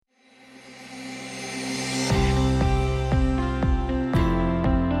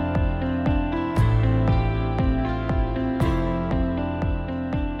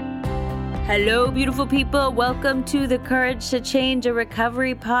Hello, beautiful people. Welcome to the Courage to Change a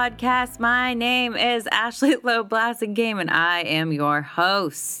Recovery podcast. My name is Ashley Lowe Blassingame, and I am your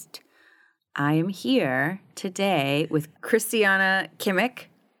host. I am here today with Christiana Kimmick.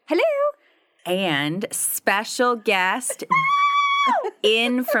 Hello. And special guest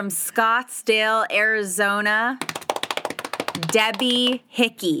in from Scottsdale, Arizona, Debbie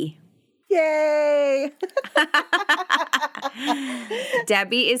Hickey. Yay!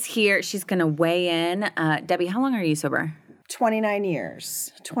 Debbie is here. She's going to weigh in. Debbie, how long are you sober? 29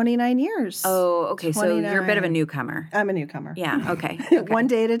 years. 29 years. Oh, okay. 29. So you're a bit of a newcomer. I'm a newcomer. Yeah, okay. One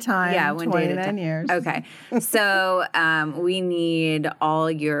day at a time. Yeah, one day at a time. 29 years. Okay. So we need all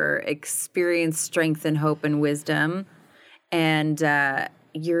your experience, strength, and hope and wisdom. And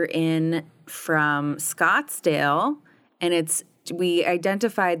you're in from Scottsdale, and we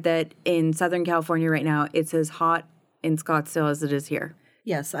identified that in Southern California right now, it's as hot in Scottsdale as it is here.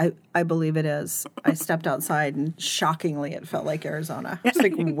 Yes, I believe it is. I stepped outside and shockingly it felt like Arizona. It's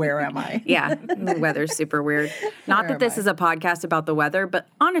like, where am I? Yeah, the weather's super weird. Not that this is a podcast about the weather, but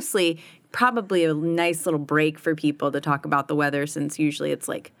honestly, probably a nice little break for people to talk about the weather, since usually it's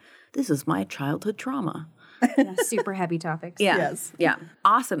like, this is my childhood trauma. Yeah, super heavy topics. Yeah. Yes. Yeah.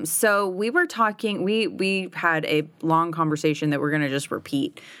 Awesome. So we were talking, we had a long conversation that we're going to just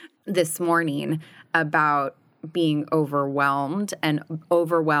repeat this morning about being overwhelmed and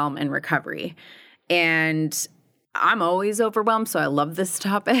overwhelm and recovery. And I'm always overwhelmed, so I love this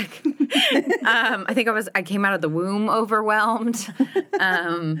topic. I think I came out of the womb overwhelmed.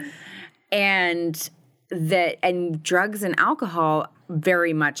 And drugs and alcohol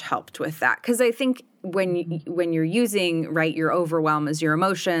very much helped with that. Because I think when you're using, right, your overwhelm is your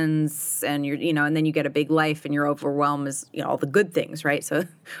emotions, and and then you get a big life, and your overwhelm is all the good things, right? So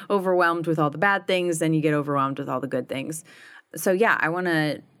overwhelmed with all the bad things, then you get overwhelmed with all the good things. So yeah, I want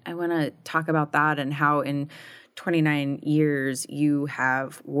to talk about that and how in 29 years you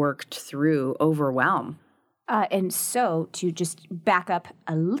have worked through overwhelm. And so to just back up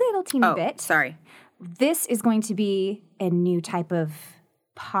a little teeny bit. Sorry. This is going to be a new type of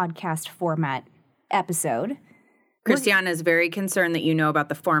podcast format episode. Christiana is very concerned that you know about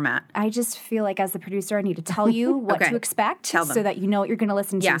the format. I just feel like as the producer, I need to tell you what to expect so that you know what you're going to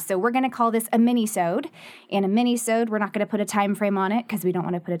listen to. Yeah. So we're going to call this a Minisode. And a Minisode, we're not going to put a time frame on it because we don't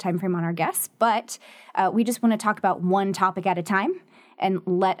want to put a time frame on our guests. But we just want to talk about one topic at a time and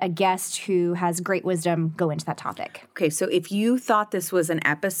let a guest who has great wisdom go into that topic. Okay, so if you thought this was an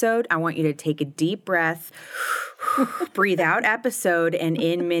episode, I want you to take a deep breath, breathe out episode, and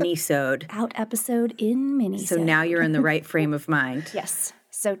in Minisode. Out episode in Minisode. So now you're in the right frame of mind. Yes.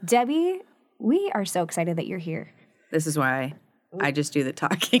 So Debbie, we are so excited that you're here. This is why I just do the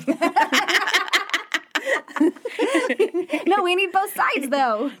talking. No, we need both sides,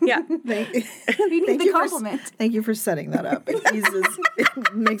 though. Yeah. We need the compliment. Thank you for setting that up.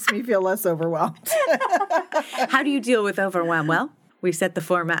 It makes me feel less overwhelmed. How do you deal with overwhelm? Well, we set the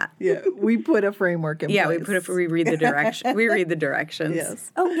format. Yeah, we put a framework in place. Yeah, we read the direction. We read the directions.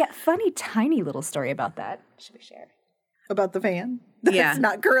 Yes. Oh, yeah. Funny, tiny little story about that. Should we share? About the fan? Yeah.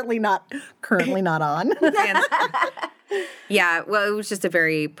 That's currently not on. Yeah, well, it was just a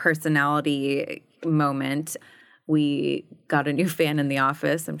very personality moment. We got a new fan in the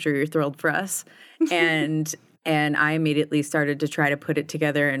office. I'm sure you're thrilled for us. And I immediately started to try to put it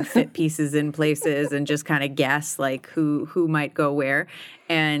together and fit pieces in places and just kind of guess like who might go where.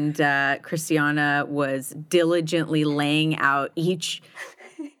 And Christiana was diligently laying out each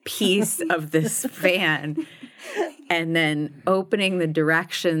piece of this fan and then opening the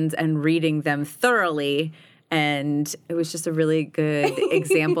directions and reading them thoroughly. And it was just a really good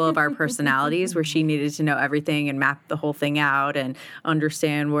example of our personalities, where she needed to know everything and map the whole thing out and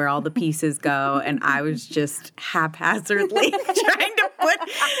understand where all the pieces go. And I was just haphazardly trying to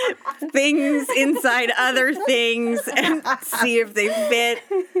put things inside other things and see if they fit.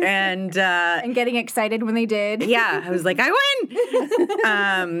 And getting excited when they did. Yeah, I was like, I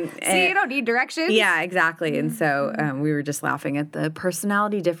win. See, you don't need directions. Yeah, exactly. And so we were just laughing at the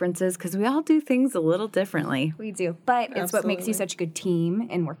personality differences, because we all do things a little differently. We do. But it's what makes you such a good team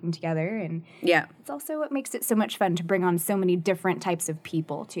and working together. And yeah, it's also what makes it so much fun to bring on so many different types of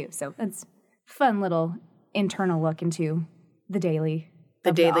people, too. So it's a fun little internal look into the daily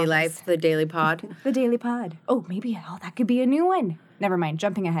life, the daily pod. The daily pod. Oh, maybe, that could be a new one. Never mind,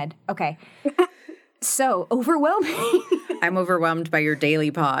 jumping ahead. Okay. So, overwhelming. I'm overwhelmed by your daily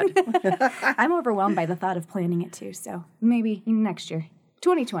pod. I'm overwhelmed by the thought of planning it, too. So maybe next year,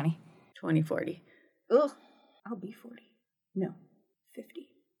 2020. 2040. Ugh. I'll be 40. No, 50.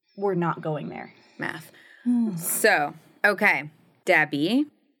 We're not going there. Math. So, okay, Debbie,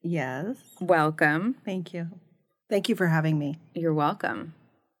 Yes. Welcome. Thank you. Thank you for having me. You're welcome.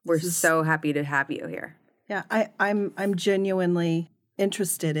 We're so happy to have you here. Yeah, I'm genuinely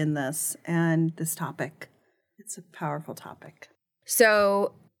interested in this and this topic. It's a powerful topic.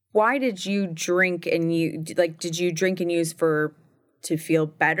 So, why did you drink and did you drink and use to feel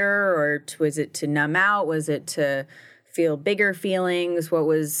better, or was it to numb out? Was it to feel bigger feelings? What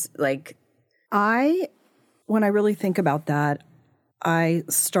was like? When I really think about that, I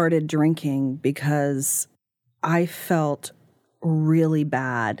started drinking because I felt really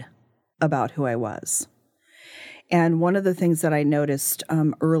bad about who I was. And one of the things that I noticed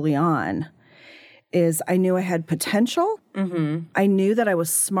early on is I knew I had potential. Mm-hmm. I knew that I was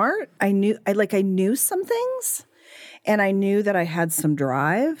smart. I knew some things, and I knew that I had some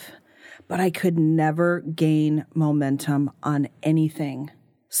drive, but I could never gain momentum on anything.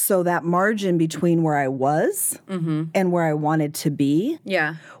 So that margin between where I was and where I wanted to be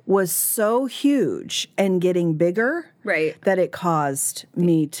was so huge and getting bigger that it caused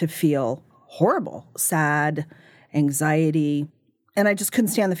me to feel horrible, sad, anxiety, and I just couldn't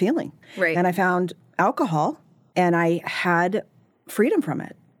stand the feeling. Right. And I found alcohol, and I had freedom from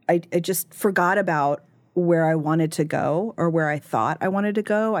it. I just forgot about where I wanted to go or where I thought I wanted to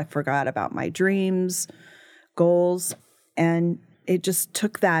go. I forgot about my dreams, goals, and it just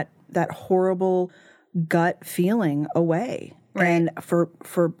took that horrible gut feeling away. Right. And for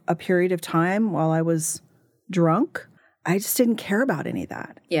a period of time while I was drunk, I just didn't care about any of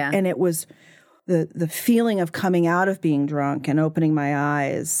that. Yeah. And it was the feeling of coming out of being drunk and opening my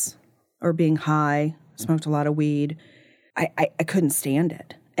eyes, or being high, smoked a lot of weed. I couldn't stand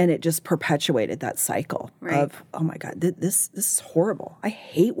it. And it just perpetuated that cycle of, oh my God, this is horrible. I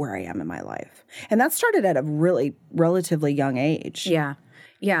hate where I am in my life. And that started at a really relatively young age. Yeah.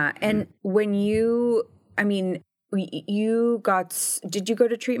 Yeah. And when did you go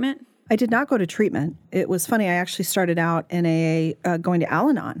to treatment? I did not go to treatment. It was funny. I actually started out in going to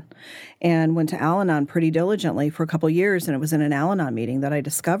Al-Anon, and went to Al-Anon pretty diligently for a couple of years. And it was in an Al-Anon meeting that I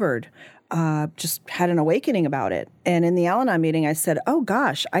discovered, just had an awakening about it. And in the Al-Anon meeting, I said, oh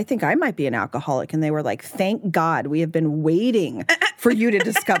gosh, I think I might be an alcoholic. And they were like, thank God, we have been waiting for you to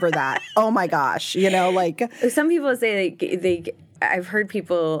discover that. Oh my gosh. Some people say I've heard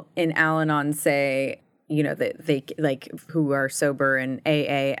people in Al-Anon say, that they who are sober in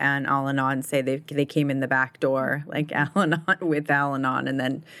AA and Al-Anon say they came in the back door, like Al-Anon with Al-Anon and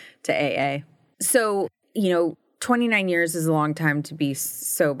then to AA. So, 29 years is a long time to be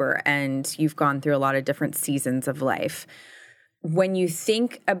sober, and you've gone through a lot of different seasons of life. When you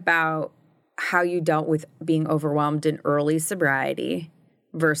think about how you dealt with being overwhelmed in early sobriety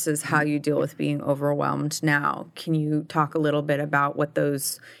versus how you deal with being overwhelmed now, can you talk a little bit about what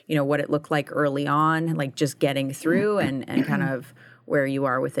those, what it looked like early on, like just getting through and kind of where you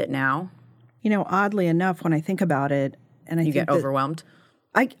are with it now? Oddly enough, when I think about it, and I you think get overwhelmed.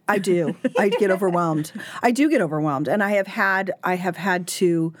 I do. I get overwhelmed. I do get overwhelmed, and I have had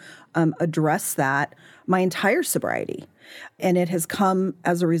to address that my entire sobriety, and it has come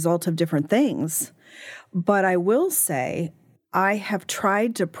as a result of different things. But I will say, I have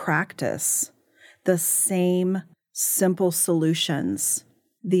tried to practice the same simple solutions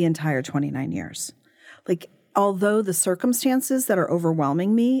the entire 29 years. Although the circumstances that are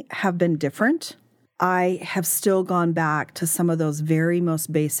overwhelming me have been different, I have still gone back to some of those very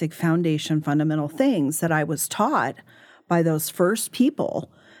most basic fundamental things that I was taught by those first people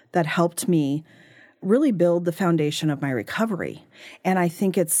that helped me really build the foundation of my recovery. And I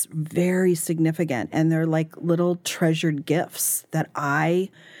think it's very significant. And they're like little treasured gifts that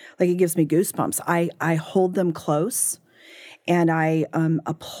it gives me goosebumps. I hold them close, and I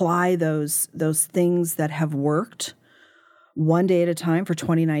apply those things that have worked one day at a time for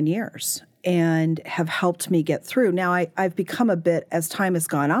 29 years and have helped me get through. Now, I've become as time has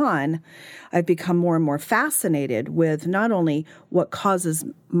gone on, I've become more and more fascinated with not only what causes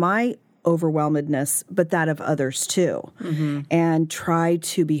my overwhelmedness, but that of others too, and try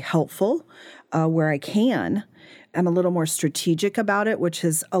to be helpful where I can. I'm a little more strategic about it, which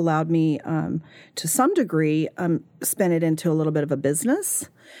has allowed me to some degree spin it into a little bit of a business,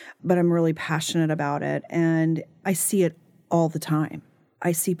 but I'm really passionate about it, and I see it all the time.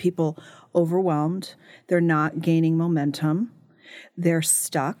 I see people overwhelmed. They're not gaining momentum. They're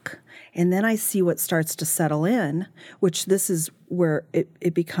stuck. And then I see what starts to settle in, which this is where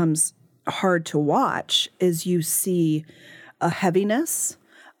it becomes hard to watch, is you see a heaviness,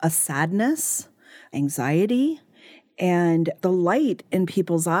 a sadness, anxiety, and the light in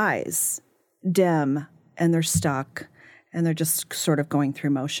people's eyes dim, and they're stuck, and they're just sort of going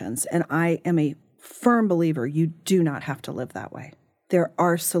through motions. And I am a firm believer you do not have to live that way. there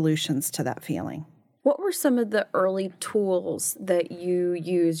are solutions to that feeling. What were some of the early tools that you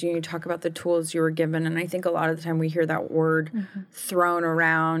used? You talk about the tools you were given, and I think a lot of the time we hear that word thrown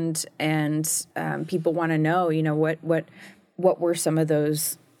around, and people want to know, what were some of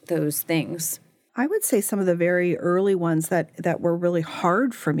those things? I would say some of the very early ones that were really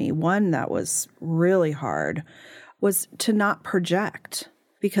hard for me, one that was really hard, was to not project.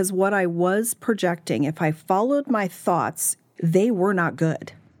 Because what I was projecting, if I followed my thoughts, they were not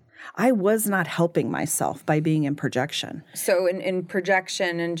good. I was not helping myself by being in projection. So in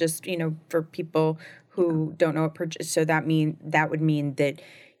projection, and just, for people who don't know what so that would mean that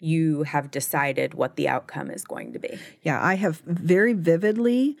you have decided what the outcome is going to be. Yeah, I have very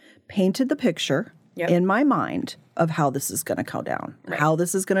vividly painted the picture in my mind of how this is going to go down, how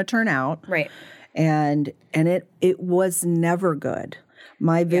this is going to turn out. Right. And it was never good.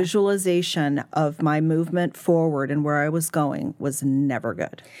 My visualization of my movement forward and where I was going was never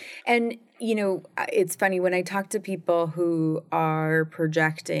good. And, it's funny when I talk to people who are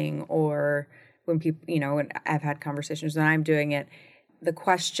projecting, or when people, when I've had conversations when I'm doing it, the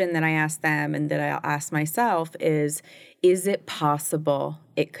question that I ask them and that I'll ask myself is it possible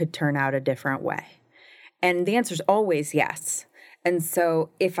it could turn out a different way? And the answer is always yes. And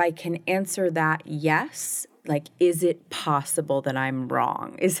so if I can answer that yes, like, is it possible that I'm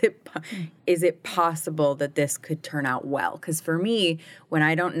wrong? Is it possible that this could turn out well? Because for me, when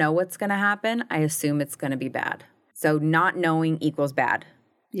I don't know what's going to happen, I assume it's going to be bad. So not knowing equals bad.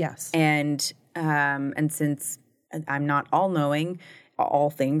 Yes. And since I'm not all-knowing,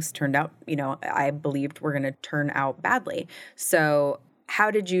 all things turned out, I believed were going to turn out badly. So how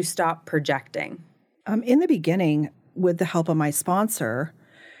did you stop projecting? In the beginning, with the help of my sponsor,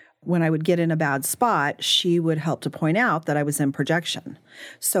 when I would get in a bad spot, she would help to point out that I was in projection.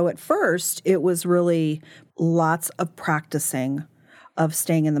 So at first, it was really lots of practicing of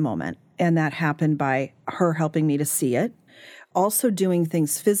staying in the moment. And that happened by her helping me to see it. Also doing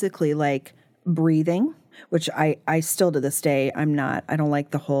things physically like breathing, which I still to this day, I don't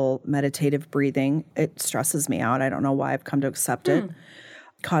like the whole meditative breathing. It stresses me out. I don't know why I've come to accept it.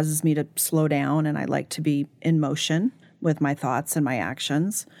 Causes me to slow down, and I like to be in motion with my thoughts and my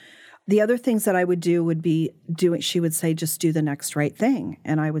actions. The other things that I would do would be she would say, just do the next right thing.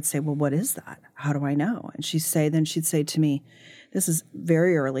 And I would say, well, what is that? How do I know? And she'd say to me, this is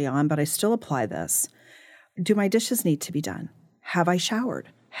very early on, but I still apply this. Do my dishes need to be done? Have I showered?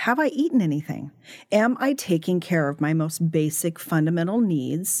 Have I eaten anything? Am I taking care of my most basic fundamental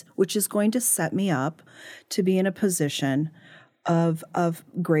needs, which is going to set me up to be in a position of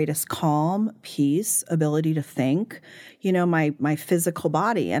greatest calm, peace, ability to think, my physical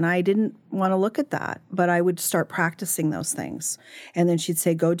body. And I didn't want to look at that, but I would start practicing those things. And then she'd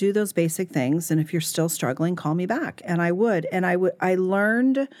say, go do those basic things. And if you're still struggling, call me back. And I would. And I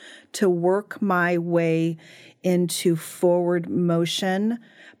learned to work my way into forward motion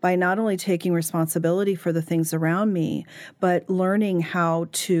by not only taking responsibility for the things around me, but learning how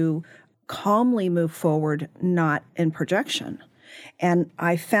to calmly move forward, not in projection. And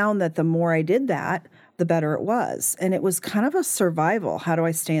I found that the more I did that, the better it was. And it was kind of a survival. How do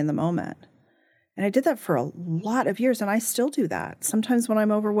I stay in the moment? And I did that for a lot of years, and I still do that. Sometimes when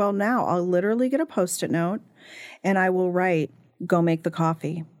I'm overwhelmed now, I'll literally get a Post-it note, and I will write, go make the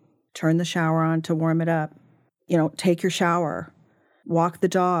coffee, turn the shower on to warm it up, take your shower, walk the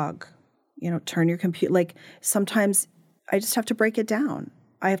dog, turn your computer. Like, sometimes I just have to break it down.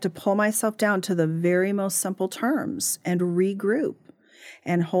 I have to pull myself down to the very most simple terms and regroup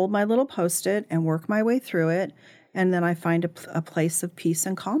and hold my little Post-it and work my way through it. And then I find a place of peace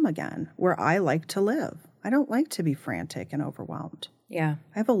and calm again where I like to live. I don't like to be frantic and overwhelmed. Yeah.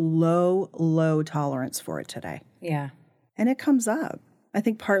 I have a low tolerance for it today. Yeah. And it comes up. I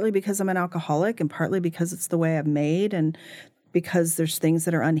think partly because I'm an alcoholic and partly because it's the way I'm made and because there's things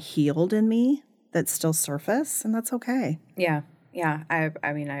that are unhealed in me that still surface, and that's okay. Yeah. Yeah,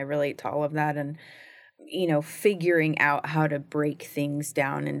 I mean, I relate to all of that, and, figuring out how to break things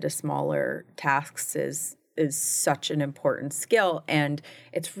down into smaller tasks is such an important skill, and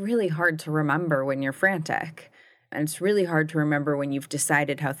it's really hard to remember when you're frantic, and it's really hard to remember when you've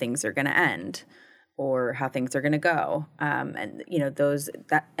decided how things are going to end or how things are going to go, and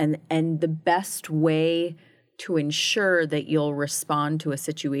the best way to ensure that you'll respond to a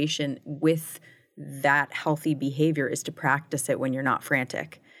situation with that healthy behavior is to practice it when you're not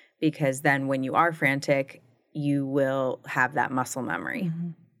frantic, because then when you are frantic, you will have that muscle memory. Mm-hmm.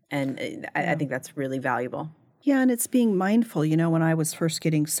 And I think that's really valuable. Yeah, and it's being mindful. When I was first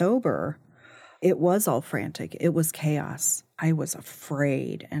getting sober, it was all frantic. It was chaos. I was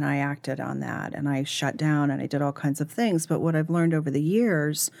afraid, and I acted on that, and I shut down, and I did all kinds of things. But what I've learned over the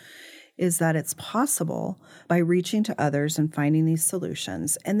years is that it's possible by reaching to others and finding these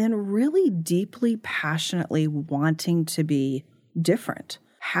solutions, and then really deeply, passionately wanting to be different,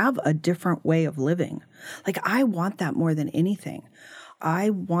 have a different way of living. Like, I want that more than anything.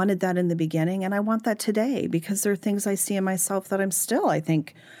 I wanted that in the beginning, and I want that today, because there are things I see in myself that I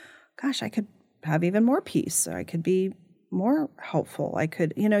think, gosh, I could have even more peace. I could be more helpful. I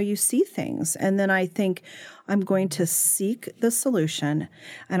could, you see things. And then I think I'm going to seek the solution,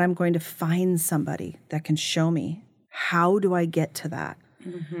 and I'm going to find somebody that can show me, how do I get to that?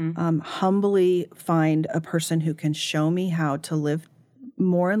 Humbly find a person who can show me how to live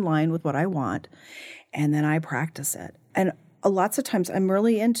more in line with what I want. And then I practice it. And lots of times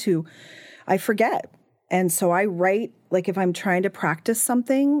I forget. And so I write, like if I'm trying to practice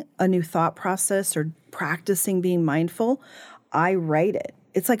something, a new thought process or practicing being mindful, I write it.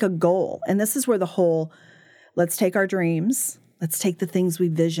 It's like a goal. And this is where the whole, let's take our dreams, let's take the things we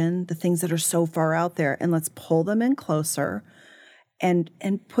vision, the things that are so far out there, and let's pull them in closer and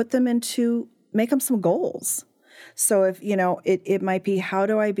put them make them some goals. So if, it might be, how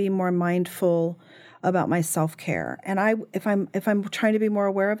do I be more mindful about my self-care? And if I'm trying to be more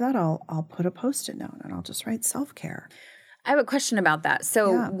aware of that, I'll put a Post-it note and I'll just write self-care. I have a question about that.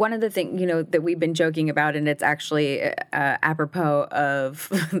 So one of the things, that we've been joking about, and it's actually apropos of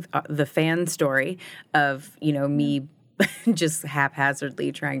the fan story of, me just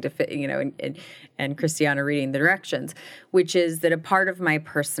haphazardly trying to fit, and Christiana reading the directions, which is that a part of my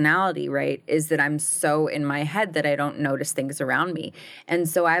personality, right, is that I'm so in my head that I don't notice things around me. And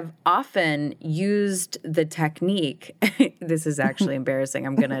so I've often used the technique, this is actually embarrassing,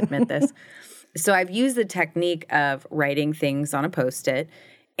 I'm going to admit this. So I've used the technique of writing things on a Post-it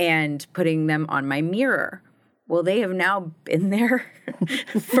and putting them on my mirror. Well, they have now been there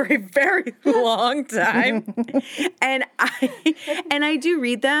for a very long time. And I do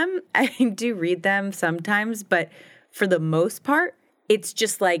read them. I do read them sometimes, but for the most part, it's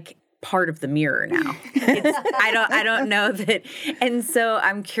just like part of the mirror now. I don't know that. And so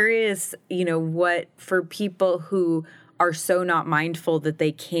I'm curious, what for people who are so not mindful that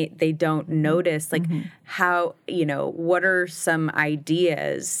they don't notice, like how, what are some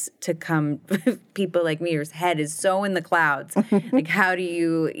ideas to come, people like me whose head is so in the clouds, like how do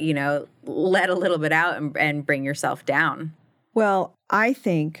you, let a little bit out and bring yourself down? Well, I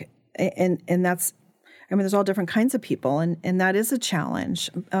think, and that's, there's all different kinds of people, and that is a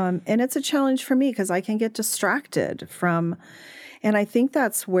challenge. And it's a challenge for me because I can get distracted from, and I think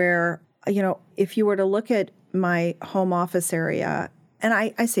that's where, if you were to look at my home office area, and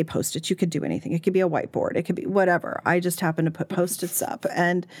I say Post-its, you could do anything. It could be a whiteboard. It could be whatever. I just happen to put Post-its up.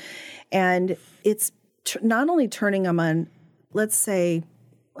 And it's not only turning them on, let's say,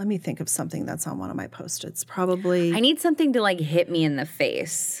 let me think of something that's on one of my Post-its. Probably. I need something to hit me in the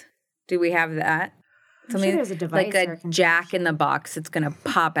face. Do we have that? Something there's a device like a Jack in the Box. It's going to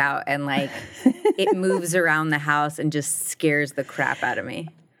pop out and it moves around the house and just scares the crap out of me.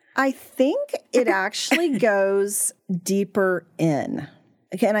 I think it actually goes deeper in.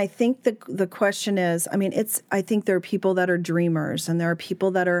 Again, I think the question is, I think there are people that are dreamers and there are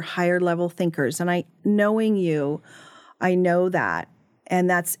people that are higher level thinkers. And knowing you, I know that. And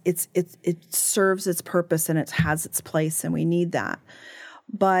it serves its purpose and it has its place and we need that.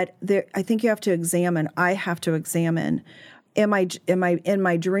 But I think you have to examine, I have to examine, am I in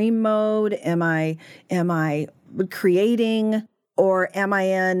my dream mode? Am I creating? Or am I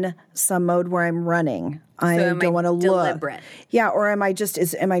in some mode where I'm running? I don't want to look. Yeah, or am I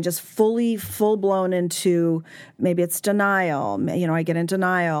just full blown into, maybe it's denial. I get in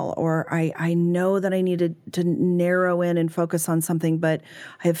denial, or I know that I need to narrow in and focus on something, but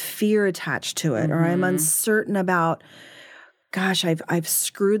I have fear attached to it, or I'm uncertain about, gosh, I've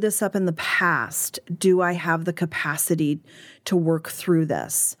screwed this up in the past. Do I have the capacity to work through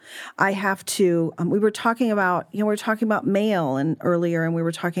this? I have to, we were talking about mail earlier, and we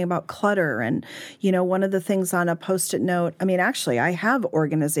were talking about clutter. And, one of the things on a Post-it note, actually, I have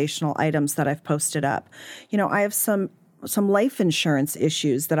organizational items that I've posted up. I have some life insurance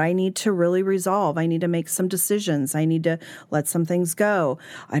issues that I need to really resolve. I need to make some decisions. I need to let some things go.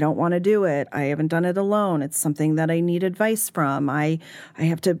 I don't want to do it. I haven't done it alone. It's something that I need advice from. I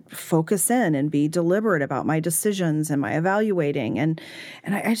have to focus in and be deliberate about my decisions and my evaluating. And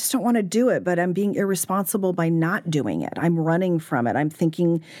I just don't want to do it, but I'm being irresponsible by not doing it. I'm running from it. I'm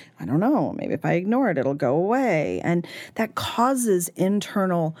thinking, I don't know, maybe if I ignore it, it'll go away. And that causes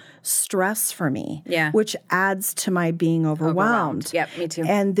internal stress for me, which adds to my being being overwhelmed. Yep, me too.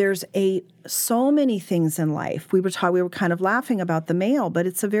 And there's so many things in life. We were kind of laughing about the mail, but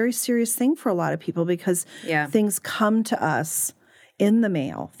it's a very serious thing for a lot of people because things come to us in the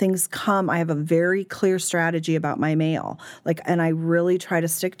mail. Things come. I have a very clear strategy about my mail, and I really try to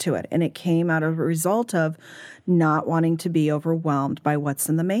stick to it. And it came out of a result of not wanting to be overwhelmed by what's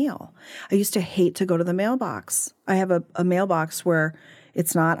in the mail. I used to hate to go to the mailbox. I have a mailbox where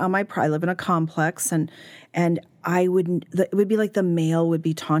it's not on I live in a complex, and it would be like the mail would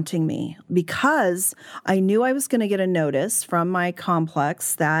be taunting me because I knew I was going to get a notice from my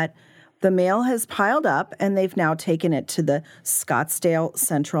complex that the mail has piled up and they've now taken it to the Scottsdale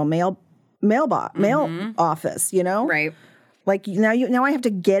Central mail office, Right. Now I have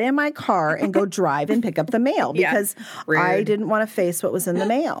to get in my car and go drive and pick up the mail because I didn't want to face what was in the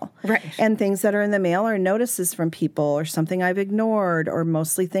mail. Right. And things that are in the mail are notices from people or something I've ignored or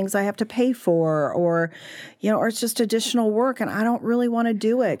mostly things I have to pay for or it's just additional work and I don't really want to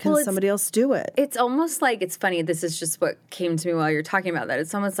do it. Can somebody else do it? It's almost like, it's funny, this is just what came to me while you're talking about that.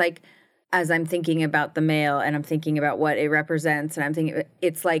 It's almost like as I'm thinking about the mail and I'm thinking about what it represents and I'm thinking,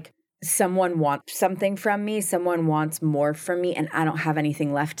 it's like, someone wants something from me, someone wants more from me, and I don't have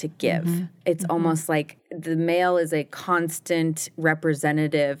anything left to give. Mm-hmm. It's almost like the mail is a constant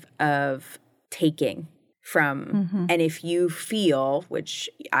representative of taking from. And if you feel, which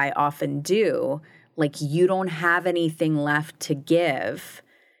I often do, like you don't have anything left to give,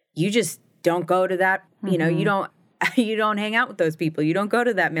 you just don't go to that, you don't hang out with those people. You don't go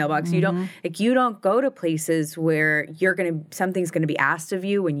to that mailbox. You don't go to places where something's going to be asked of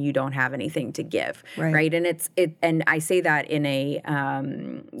you when you don't have anything to give. Right. And and I say that in a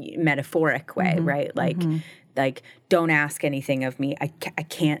metaphoric way, right? Like don't ask anything of me. I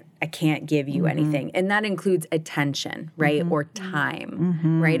can't give you anything. And that includes attention, right? Or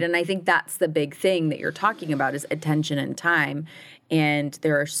time, right? And I think that's the big thing that you're talking about is attention and time. And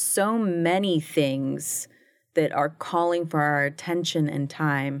there are so many things that are calling for our attention and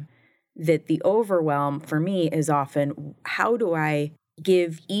time that the overwhelm for me is often, how do I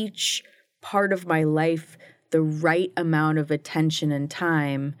give each part of my life the right amount of attention and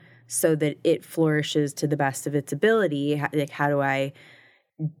time so that it flourishes to the best of its ability? Like, how do I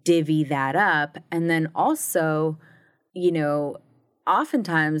divvy that up? And then also,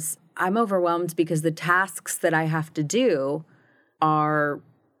 oftentimes I'm overwhelmed because the tasks that I have to do are,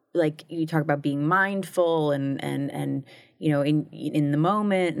 like you talk about being mindful and in the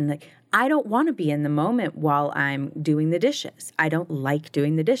moment, and like I don't want to be in the moment while I'm doing the dishes. I don't like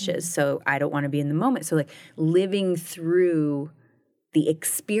doing the dishes, so I don't want to be in the moment. So like living through the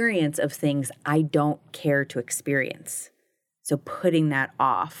experience of things I don't care to experience. So putting that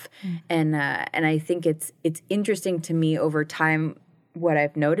off, and I think it's interesting to me over time. What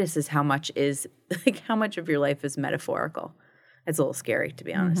I've noticed is how much of your life is metaphorical. It's a little scary, to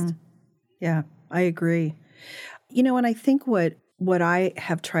be honest. Yeah, I agree. And I think what I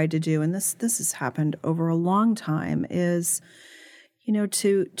have tried to do, and this has happened over a long time, is,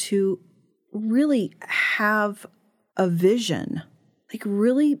 to really have a vision, like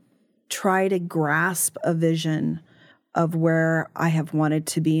really try to grasp a vision of where I have wanted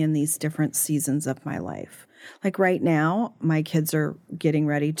to be in these different seasons of my life. Like right now, my kids are getting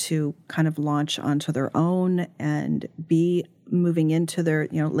ready to kind of launch onto their own and be moving into their,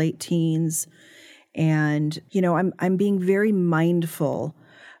 late teens. And, I'm being very mindful.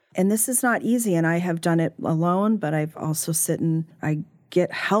 And this is not easy. And I have done it alone, but I've also I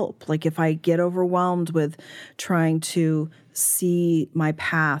get help. Like if I get overwhelmed with trying to see my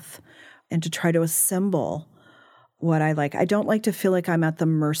path and to try to assemble what I like. I don't like to feel like I'm at the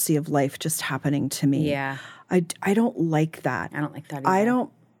mercy of life just happening to me. Yeah. I don't like that. I don't like that either.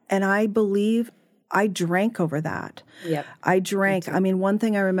 And I believe I drank over that. Yep. I drank. I mean, one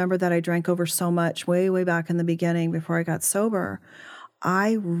thing I remember that I drank over so much way, way back in the beginning before I got sober,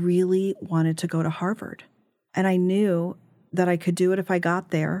 I really wanted to go to Harvard. And I knew that I could do it if I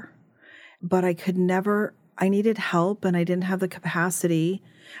got there, but I needed help and I didn't have the capacity.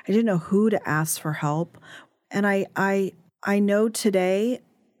 I didn't know who to ask for help. And I know today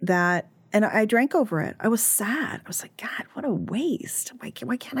that, and I drank over it. I was sad. I was like, God, what a waste. Why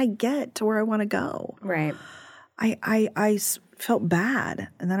can't I get to where I want to go? Right. I felt bad.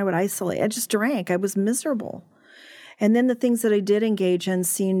 And then I would isolate. I just drank. I was miserable. And then the things that I did engage in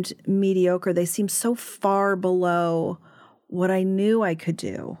seemed mediocre. They seemed so far below what I knew I could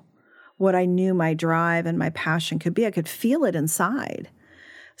do, what I knew my drive and my passion could be. I could feel it inside.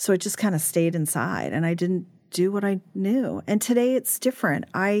 So it just kind of stayed inside and I didn't do what I knew. And today it's different.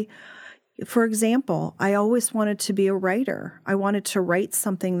 For example, I always wanted to be a writer. I wanted to write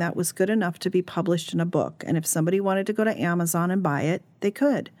something that was good enough to be published in a book. And if somebody wanted to go to Amazon and buy it, they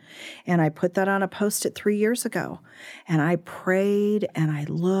could. And I put that on a Post-it 3 years ago. And I prayed and I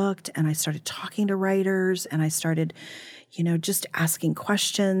looked and I started talking to writers and I started, just asking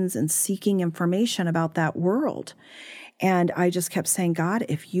questions and seeking information about that world. And I just kept saying, God,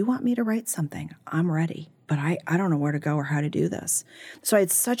 if you want me to write something, I'm ready. But I don't know where to go or how to do this. So I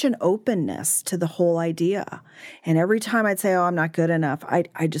had such an openness to the whole idea. And every time I'd say, oh, I'm not good enough,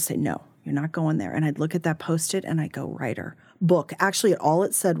 I'd just say, no, you're not going there. And I'd look at that Post-it and I'd go, writer, book. Actually, all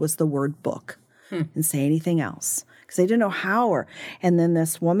it said was the word book. And say anything else. Because they didn't know how. And then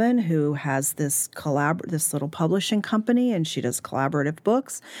this woman who has this little publishing company, and she does collaborative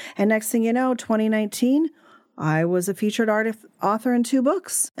books. And next thing you know, 2019, I was a featured author in 2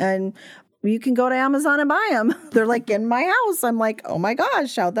 books. And you can go to Amazon and buy them. They're like in my house. I'm like, oh my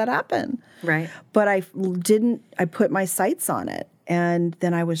gosh, how'd that happen? Right. But I put my sights on it. And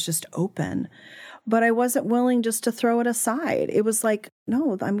then I was just open. But I wasn't willing just to throw it aside. It was like,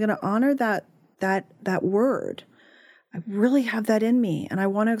 no, I'm going to honor that word. I really have that in me, and I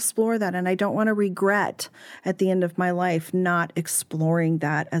want to explore that, and I don't want to regret at the end of my life not exploring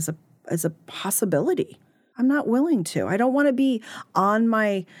that as a possibility. I'm not willing to. I don't want to be on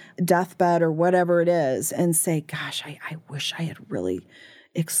my deathbed or whatever it is and say, gosh, I wish I had really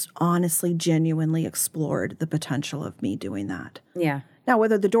honestly, genuinely explored the potential of me doing that. Yeah. Now,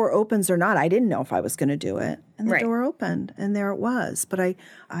 whether the door opens or not, I didn't know if I was going to do it. And the Right. door opened, and there it was. But I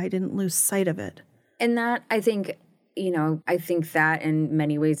didn't lose sight of it. And that, I think, I think that in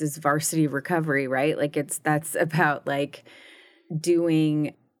many ways is varsity recovery, right? Like that's about like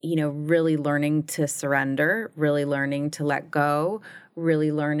doing, really learning to surrender, really learning to let go,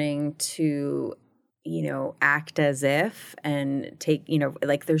 really learning to, act as if and take,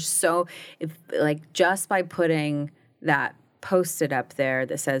 like there's just by putting that Post-it up there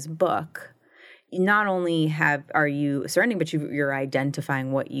that says book, not only are you surrendering, but you're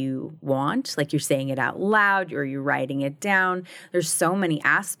identifying what you want, like you're saying it out loud, or you're writing it down. There's so many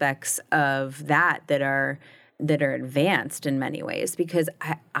aspects of that are advanced in many ways, because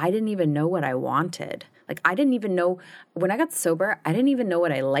I didn't even know what I wanted. Like I didn't even know, when I got sober, I didn't even know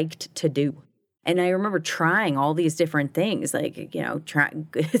what I liked to do. And I remember trying all these different things, like, trying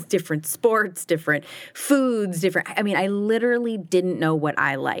different sports, different foods, I literally didn't know what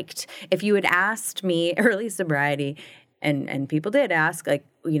I liked. If you had asked me early sobriety, and people did ask, like,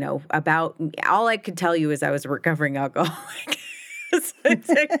 about, all I could tell you is I was a recovering alcoholic. So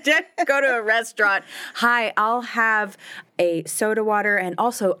go to a restaurant. Hi, I'll have a soda water, and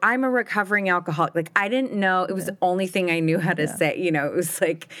also I'm a recovering alcoholic. Like I didn't know, it was the only thing I knew how to say. It was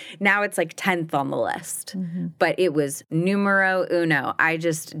like, now it's like 10th on the list, but it was numero uno. I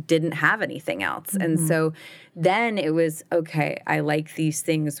just didn't have anything else, and so then it was okay. I like these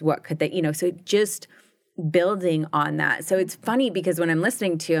things. What could they? So just building on that. So it's funny because when I'm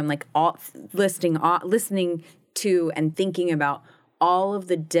listening to, I'm like listening to and thinking about all of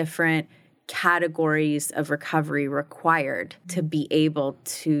the different categories of recovery required to be able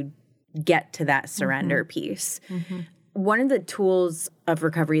to get to that surrender piece. One of the tools of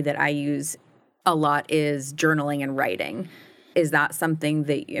recovery that I use a lot is journaling and writing. Is that something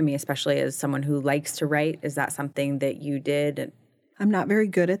that, especially as someone who likes to write, is that something that you did? I'm not very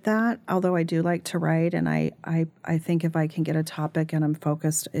good at that, although I do like to write. And I think if I can get a topic and I'm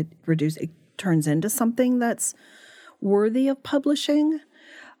focused, it turns into something that's worthy of publishing.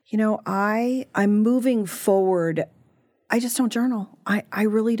 I'm moving forward. I just don't journal. I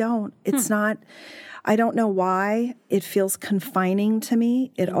really don't. It's not, I don't know why it feels confining to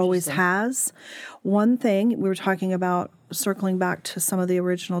me. It always has. One thing, we were talking about circling back to some of the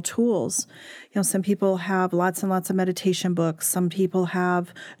original tools. Some people have lots and lots of meditation books. Some people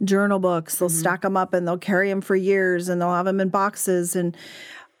have journal books. They'll stack them up and they'll carry them for years and they'll have them in boxes. And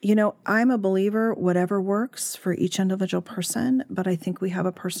I'm a believer, whatever works for each individual person, but I think we have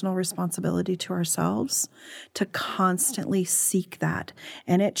a personal responsibility to ourselves to constantly seek that.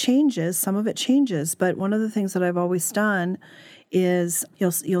 And it changes, some of it changes, but one of the things that I've always done is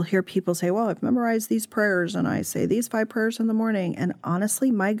you'll hear people say, well, I've memorized these prayers and I say these 5 prayers in the morning. And honestly,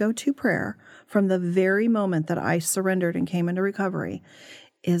 my go-to prayer from the very moment that I surrendered and came into recovery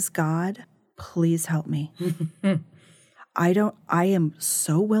is, God, please help me. I am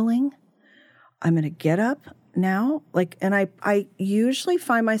so willing. I'm going to get up now. And I usually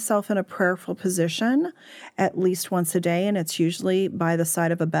find myself in a prayerful position at least once a day, and it's usually by the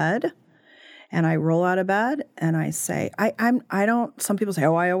side of a bed. And I roll out of bed and I say, I don't, some people say,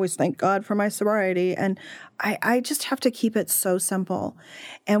 oh, I always thank God for my sobriety. And I just have to keep it so simple.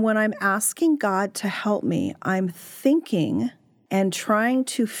 And when I'm asking God to help me, I'm thinking and trying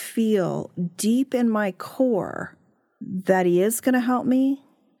to feel deep in my core that He is going to help me,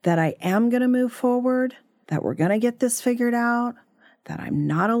 that I am going to move forward, that we're going to get this figured out, that I'm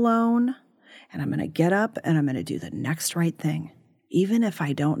not alone, and I'm going to get up and I'm going to do the next right thing. Even if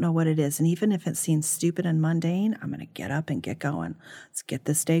I don't know what it is, and even if it seems stupid and mundane, I'm going to get up and get going. Let's get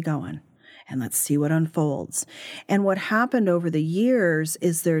this day going, and let's see what unfolds. And what happened over the years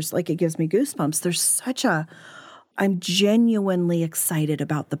is it gives me goosebumps. I'm genuinely excited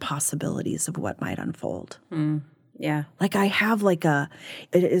about the possibilities of what might unfold. Yeah. Like I have it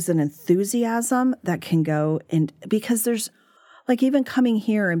is an enthusiasm that can go in, because there's, like, even coming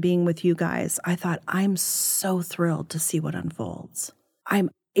here and being with you guys, I thought, I'm so thrilled to see what unfolds.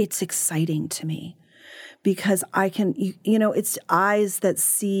 It's exciting to me because I can, it's eyes that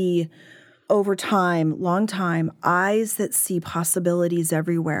see over time, long time, eyes that see possibilities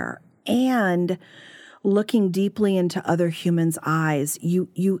everywhere. And looking deeply into other humans' eyes,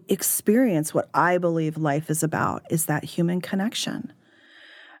 you experience what I believe life is about, is that human connection.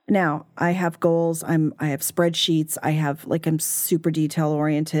 Now, I have goals. I have spreadsheets. I'm super detail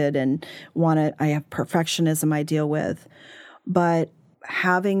oriented and I have perfectionism I deal with. But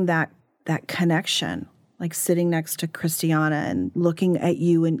having that connection, like sitting next to Christiana and looking at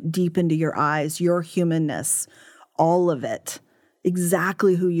you and deep into your eyes, your humanness, all of it,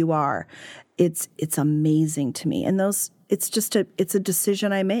 exactly who you are, it's amazing to me. And it's a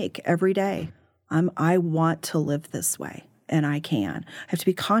decision I make every day. I want to live this way. And I can. I have to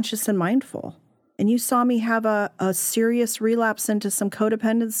be conscious and mindful. And you saw me have a serious relapse into some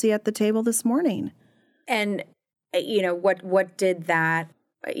codependency at the table this morning. And, what did that,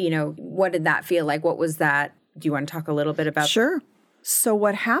 what did that feel like? What was that? Do you want to talk a little bit about? Sure. So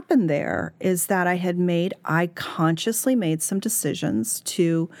what happened there is that I consciously made some decisions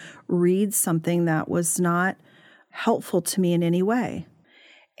to read something that was not helpful to me in any way.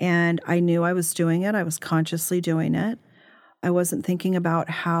 And I knew I was doing it. I was consciously doing it. I wasn't thinking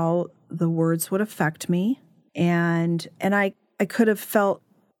about how the words would affect me. And I could have felt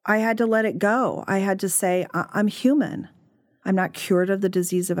I had to let it go. I had to say, I'm human. I'm not cured of the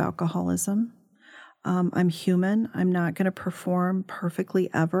disease of alcoholism. I'm human. I'm not going to perform perfectly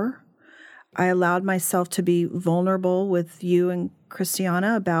ever. I allowed myself to be vulnerable with you and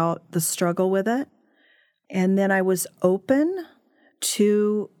Christiana about the struggle with it. And then I was open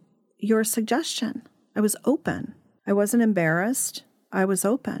to your suggestion. I was open. I wasn't embarrassed. I was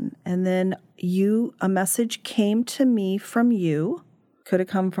open. And then a message came to me from you. Could have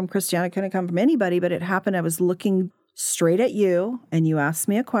come from Christiana, could have come from anybody, but it happened. I was looking straight at you and you asked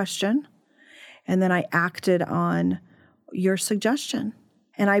me a question. And then I acted on your suggestion.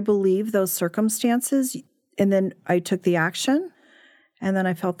 And I believe those circumstances. And then I took the action and then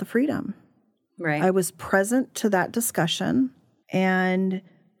I felt the freedom. Right. I was present to that discussion and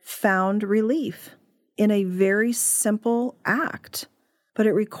found relief in a very simple act, but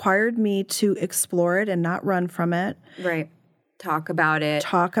it required me to explore it and not run from it. Right. Talk about it.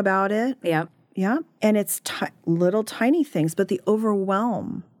 Yep. Yeah. And it's little tiny things, but the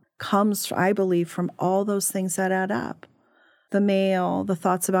overwhelm comes, I believe, from all those things that add up. The mail, the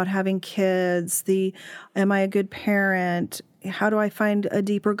thoughts about having kids, am I a good parent? How do I find a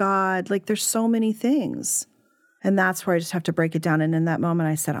deeper God? Like, there's so many things. And that's where I just have to break it down. And in that moment,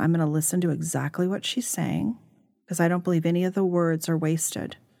 I said, I'm going to listen to exactly what she's saying, because I don't believe any of the words are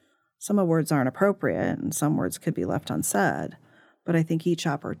wasted. Some of the words aren't appropriate, and some words could be left unsaid. But I think each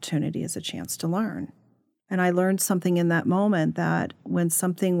opportunity is a chance to learn. And I learned something in that moment, that when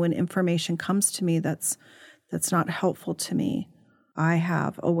information comes to me that's not helpful to me, I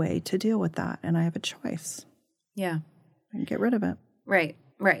have a way to deal with that, and I have a choice. Yeah. I can get rid of it. Right.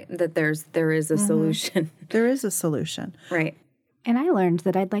 That there is a solution. There is a solution. Right. And I learned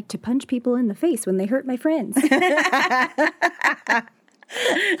that I'd like to punch people in the face when they hurt my friends.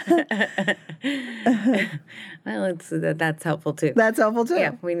 Well, that's helpful too. That's helpful too.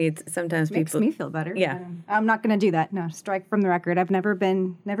 Yeah, we need sometimes Makes people. me feel better. Yeah. I'm not going to do that. No, strike from the record. I've never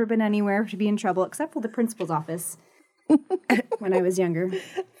been anywhere to be in trouble except for the principal's office when I was younger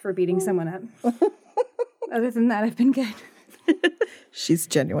for beating someone up. Other than that, I've been good. She's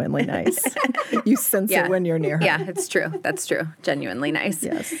genuinely nice. You sense it when you're near her. Yeah, it's true. That's true. Genuinely nice.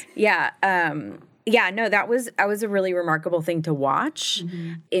 Yes. Yeah. No, that was a really remarkable thing to watch.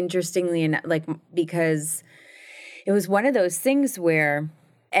 Mm-hmm. Interestingly enough, because it was one of those things where,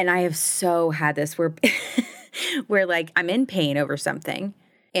 and I have so had this where, where I'm in pain over something,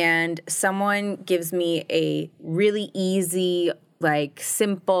 and someone gives me a really easy, like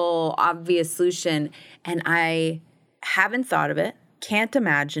simple, obvious solution, and I haven't thought of it, can't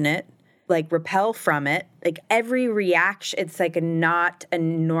imagine it, like repel from it, like every reaction, it's like not a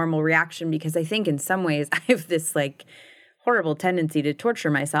normal reaction, because I think in some ways I have this like horrible tendency to torture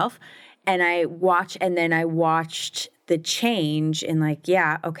myself. And I watched the change in like,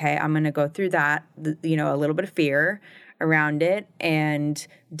 yeah, okay, I'm going to go through that, a little bit of fear around it and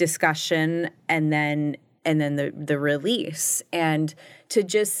discussion, and then the release. And to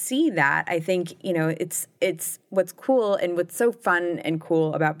just see that, I think, it's what's cool and what's so fun and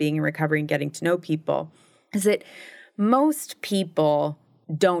cool about being in recovery and getting to know people is that most people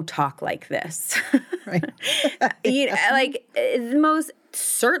don't talk like this. Right. Most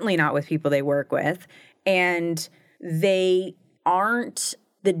certainly not with people they work with. And they aren't,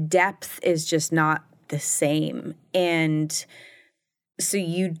 the depth is just not the same. And so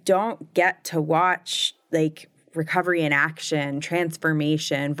you don't get to watch like recovery in action,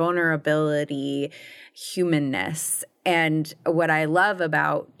 transformation, vulnerability, humanness. And what I love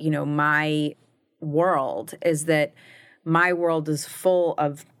about, my world is that my world is full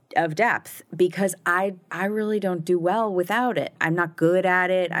of depth, because I really don't do well without it. I'm not good at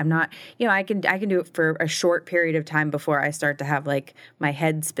it. I'm not, I can do it for a short period of time before I start to have like my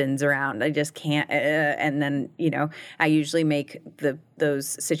head spins around. I just can't. And then, I usually make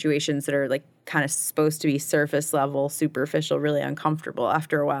those situations that are like kind of supposed to be surface level, superficial, really uncomfortable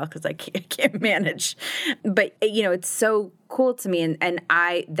after a while, because I can't manage. But, it's so cool to me. And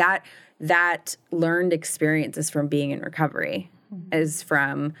that learned experience is from being in recovery. Is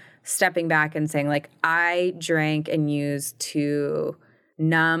from stepping back and saying, like, I drank and used to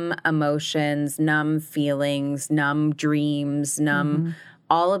numb emotions, numb feelings, numb dreams, numb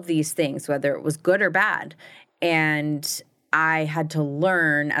all of these things, whether it was good or bad. And I had to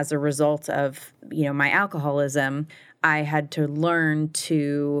learn as a result of, my alcoholism, I had to learn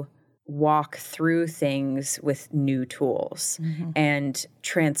to walk through things with new tools and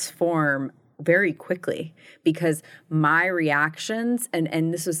transform very quickly, because my reactions,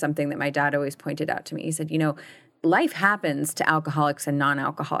 and this was something that my dad always pointed out to me. He said, life happens to alcoholics and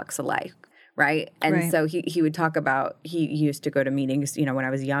non-alcoholics alike, right? And so he would talk about, he used to go to meetings, when I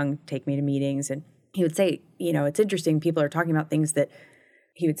was young, take me to meetings, and he would say, it's interesting, people are talking about things that,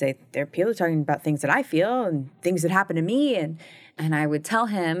 he would say, people are talking about things that I feel and things that happen to me, and I would tell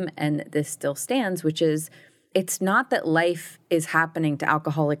him, and this still stands, which is, it's not that life is happening to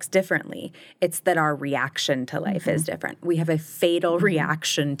alcoholics differently. It's that our reaction to life is different. We have a fatal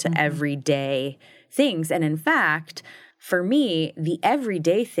reaction to everyday things. And in fact, for me, the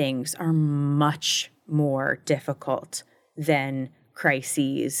everyday things are much more difficult than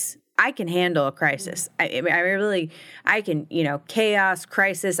crises. I can handle a crisis. I can, chaos,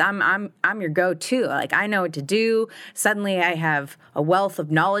 crisis. I'm your go-to. Like, I know what to do. Suddenly I have a wealth of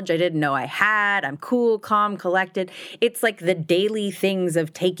knowledge I didn't know I had. I'm cool, calm, collected. It's like the daily things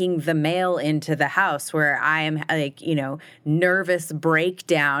of taking the mail into the house where I am like, nervous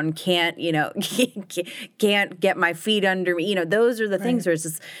breakdown, can't get my feet under me. Those are the things where it's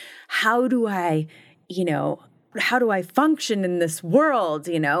just, how do I function in this world,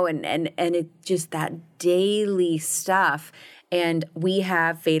 and it just that daily stuff. And we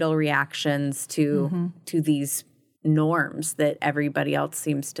have fatal reactions to these norms that everybody else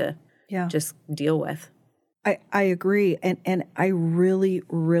seems to just deal with. I agree. And I really,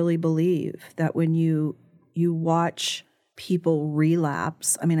 really believe that when you watch people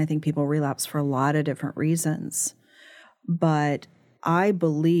relapse, I think people relapse for a lot of different reasons, but I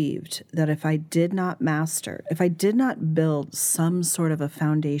believed that if I did not build some sort of a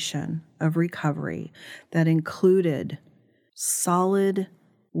foundation of recovery that included solid,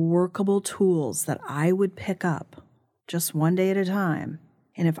 workable tools that I would pick up just one day at a time,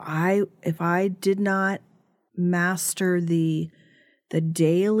 and if I did not master the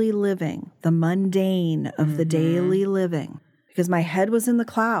daily living, the mundane of the daily living, because my head was in the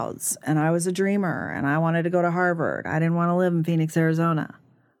clouds and I was a dreamer and I wanted to go to Harvard. I didn't want to live in Phoenix, Arizona.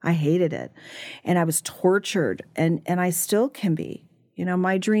 I hated it. And I was tortured, and I still can be.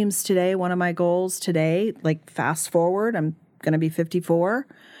 My dreams today, one of my goals today, like fast forward, I'm going to be 54.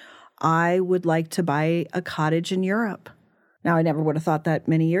 I would like to buy a cottage in Europe. Now, I never would have thought that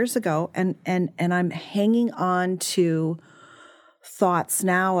many years ago. And I'm hanging on to thoughts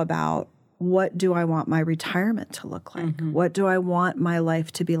now about, what do I want my retirement to look like? What do I want my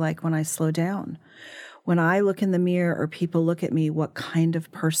life to be like when I slow down? When I look in the mirror or people look at me, what kind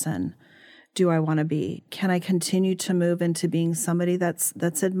of person do I want to be? Can I continue to move into being somebody that's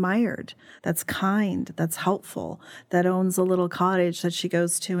admired, that's kind, that's helpful, that owns a little cottage that she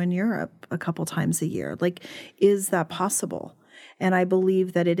goes to in Europe a couple times a year? Like, is that possible? And I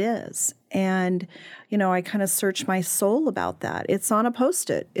believe that it is. And, I kind of search my soul about that. It's on a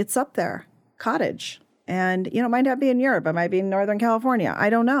Post-it. It's up there, cottage. And, it might not be in Europe. It might be in Northern California. I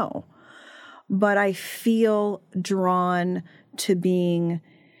don't know. But I feel drawn to being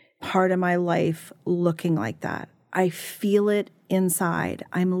part of my life looking like that. I feel it inside.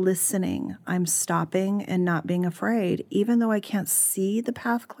 I'm listening. I'm stopping and not being afraid, even though I can't see the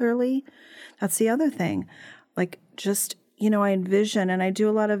path clearly. That's the other thing. Like, just, I envision, and I do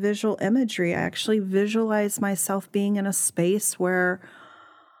a lot of visual imagery. I actually visualize myself being in a space where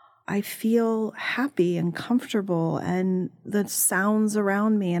I feel happy and comfortable and the sounds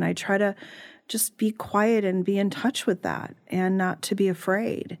around me. And I try to just be quiet and be in touch with that and not to be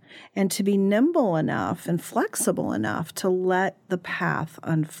afraid and to be nimble enough and flexible enough to let the path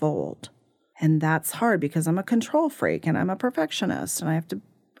unfold. And that's hard because I'm a control freak and I'm a perfectionist and I have to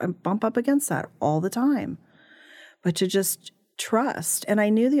bump up against that all the time. But to just trust. And I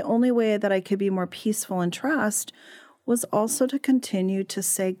knew the only way that I could be more peaceful and trust was also to continue to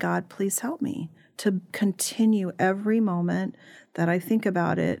say, God, please help me, to continue every moment that I think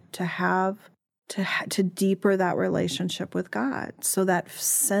about it, to deeper that relationship with God. So that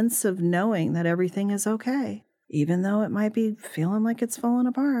sense of knowing that everything is okay, even though it might be feeling like it's falling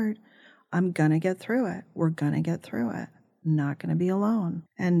apart, I'm going to get through it. We're going to get through it. Not going to be alone.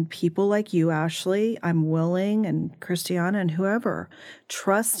 And people like you, Ashley, I'm willing, and Christiana and whoever,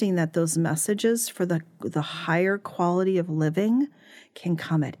 trusting that those messages for the higher quality of living can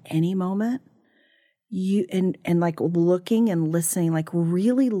come at any moment. You and like looking and listening, like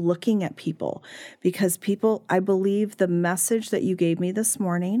really looking at people, because people, I believe the message that you gave me this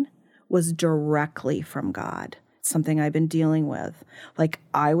morning was directly from God. It's something I've been dealing with. Like,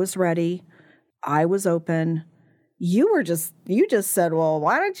 I was ready. I was open. You just said, well,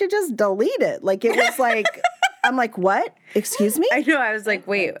 why don't you just delete it? Like, it was like, I'm like, what? Excuse me? I know. I was like,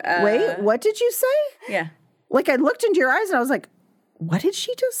 wait, what did you say? Yeah. Like, I looked into your eyes and I was like, what did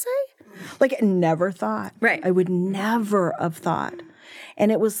she just say? Like, I never thought. Right. I would never have thought.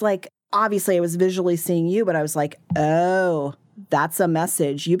 And it was like, obviously I was visually seeing you, but I was like, oh, that's a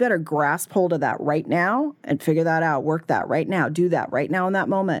message. You better grasp hold of that right now and figure that out. Work that right now. Do that right now in that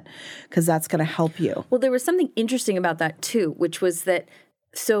moment, because that's going to help you. Well, there was something interesting about that too, which was that,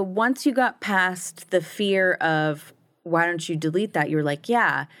 so once you got past the fear of, why don't you delete that? You were like,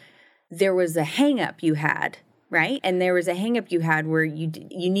 yeah, there was a hang up you had, right? And there was a hang up you had where you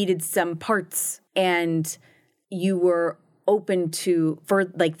needed some parts and you were open to,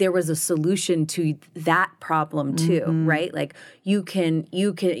 for like, there was a solution to that problem too, right? Like you can,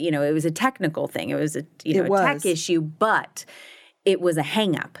 it was a technical thing. It was a tech issue, but it was a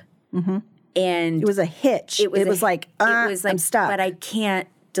hang up. Mm-hmm. And it was a hitch. It was like, I'm stuck. But I can't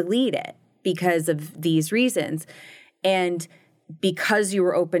delete it because of these reasons. And because you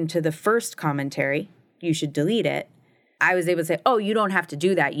were open to the first commentary, you should delete it. I was able to say, oh, you don't have to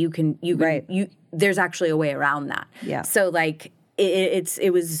do that. There's actually a way around that. Yeah. So like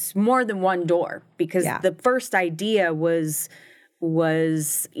it was more than one door, because the first idea was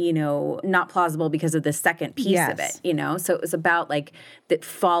not plausible because of the second piece of it, So it was about like that,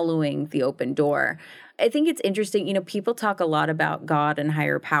 following the open door. I think it's interesting, people talk a lot about God and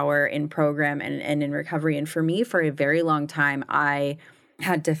higher power in program and in recovery. And for me, for a very long time, I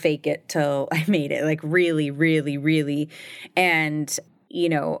had to fake it till I made it, like really, really, really. And,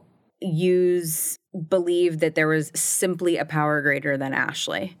 believe that there was simply a power greater than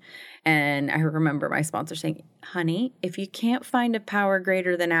Ashley. And I remember my sponsor saying, honey, if you can't find a power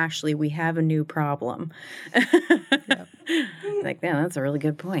greater than Ashley, we have a new problem. Yep. Like, yeah, that's a really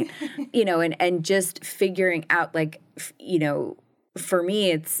good point. And just figuring out, like, for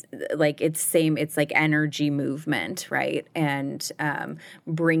me, it's like energy movement, right? And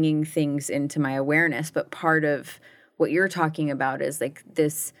bringing things into my awareness. But part of what you're talking about is like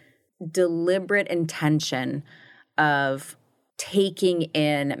this deliberate intention of taking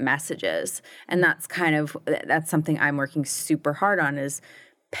in messages. And that's something I'm working super hard on, is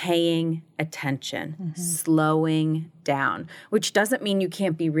paying attention, slowing down, which doesn't mean you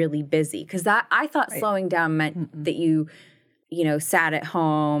can't be really busy. Because I thought slowing down meant that you sat at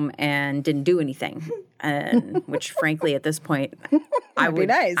home and didn't do anything. And which frankly, at this point,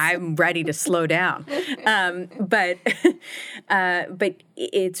 I'm ready to slow down. But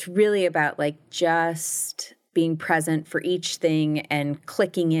it's really about like just being present for each thing and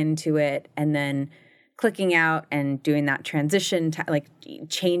clicking into it, and then clicking out and doing that transition, like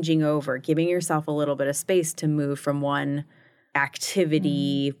changing over, giving yourself a little bit of space to move from one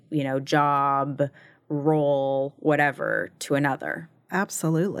activity, job, role, whatever, to another.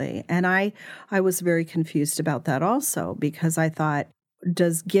 Absolutely. And I was very confused about that also, because I thought,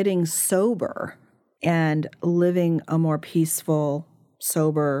 does getting sober and living a more peaceful,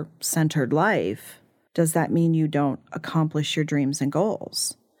 sober, centered life, does that mean you don't accomplish your dreams and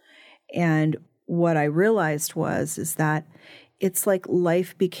goals? And what I realized is that it's like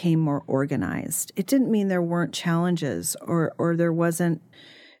life became more organized. It didn't mean there weren't challenges or there wasn't,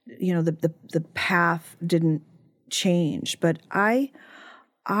 the path didn't change. But I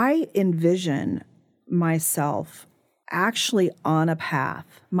envision myself actually on a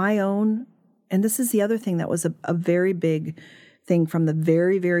path, my own. And this is the other thing that was a very big thing from the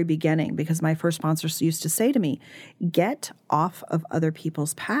very, very beginning, because my first sponsors used to say to me, get off of other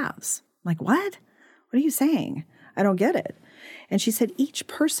people's paths. I'm like, what? What are you saying? I don't get it. And she said, each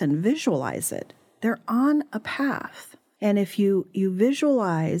person, visualize it. They're on a path. And if you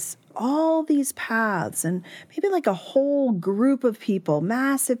visualize all these paths and maybe like a whole group of people,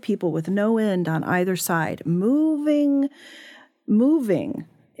 massive people with no end on either side, moving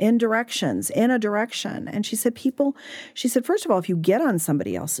in directions, in a direction. And she said, first of all, if you get on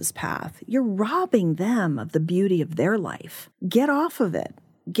somebody else's path, you're robbing them of the beauty of their life. Get off of it.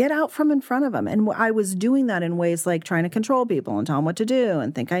 Get out from in front of them. And I was doing that in ways like trying to control people and tell them what to do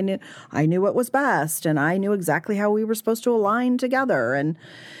and think I knew what was best and I knew exactly how we were supposed to align together. And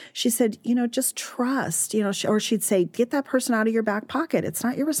she said, just trust, or she'd say, get that person out of your back pocket. It's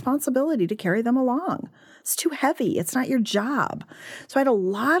not your responsibility to carry them along. It's too heavy. It's not your job. So I had a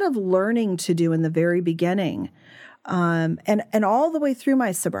lot of learning to do in the very beginning. And all the way through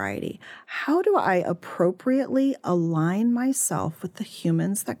my sobriety, how do I appropriately align myself with the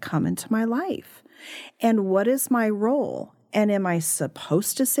humans that come into my life? And what is my role? And am I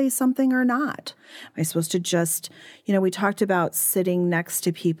supposed to say something or not? Am I supposed to just, we talked about sitting next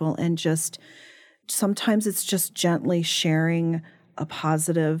to people and just, sometimes it's just gently sharing a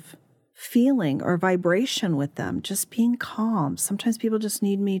positive feeling or vibration with them, just being calm. Sometimes people just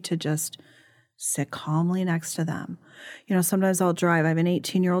need me to just sit calmly next to them. Sometimes I'll drive. I have an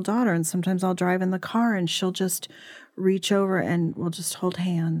 18-year-old daughter, and sometimes I'll drive in the car and she'll just reach over and we'll just hold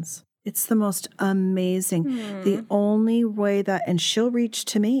hands. It's the most amazing. The only way and she'll reach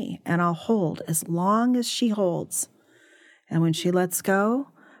to me and I'll hold as long as she holds. And when she lets go,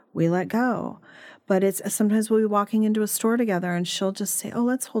 we let go. But it's sometimes we'll be walking into a store together and she'll just say, oh,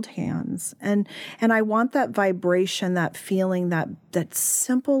 let's hold hands. And I want that vibration, that feeling, that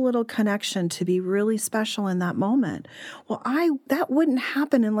simple little connection to be really special in that moment. Well, that wouldn't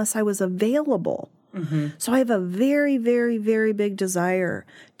happen unless I was available. Mm-hmm. So I have a very, very, very big desire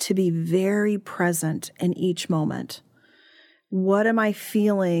to be very present in each moment. What am I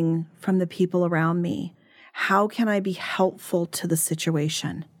feeling from the people around me? How can I be helpful to the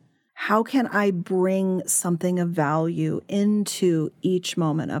situation? How can I bring something of value into each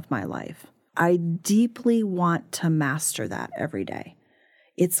moment of my life? I deeply want to master that every day.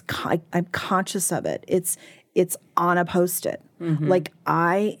 I'm conscious of it. It's on a Post-it. Mm-hmm. Like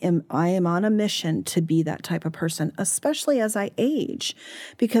I am on a mission to be that type of person, especially as I age,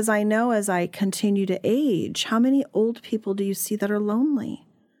 because I know as I continue to age, how many old people do you see that are lonely?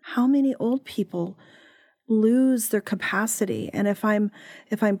 How many old people lose their capacity? And if I'm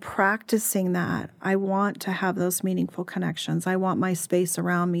practicing that, I want to have those meaningful connections. I want my space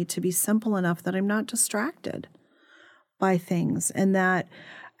around me to be simple enough that I'm not distracted by things, and that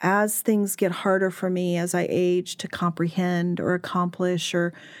as things get harder for me as I age to comprehend or accomplish,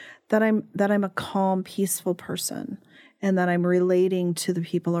 or that I'm a calm, peaceful person, and that I'm relating to the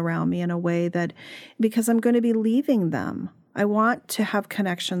people around me in a way that, because I'm going to be leaving them, I want to have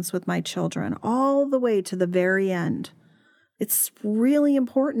connections with my children all the way to the very end. It's really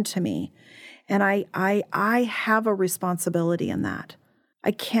important to me. And I have a responsibility in that.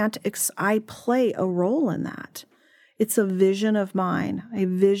 I play a role in that. It's a vision of mine. I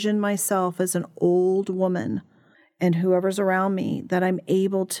vision myself as an old woman, and whoever's around me, that I'm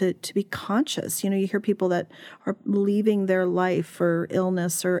able to be conscious. You hear people that are leaving their life for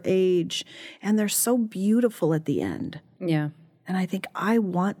illness or age, and they're so beautiful at the end. Yeah. And I think I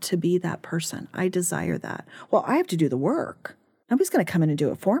want to be that person. I desire that. Well, I have to do the work. Nobody's going to come in and do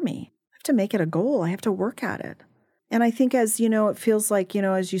it for me. I have to make it a goal. I have to work at it. And I think as, it feels like,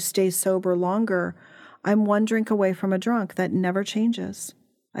 as you stay sober longer, I'm one drink away from a drunk that never changes.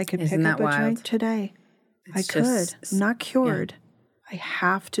 I could pick up a drink today. I could. I'm not cured. Yeah. I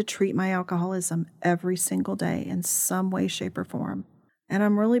have to treat my alcoholism every single day in some way, shape, or form. And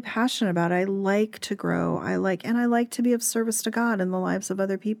I'm really passionate about it. I like to grow. I like to be of service to God in the lives of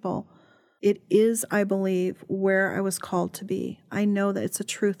other people. It is, I believe, where I was called to be. I know that it's a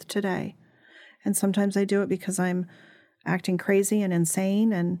truth today. And sometimes I do it because I'm acting crazy and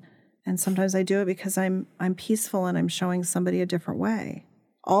insane, and sometimes I do it because I'm peaceful and I'm showing somebody a different way.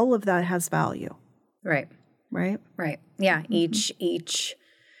 All of that has value. Right. Right? Right. Yeah. Each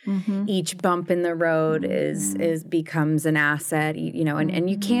bump in the road is becomes an asset, and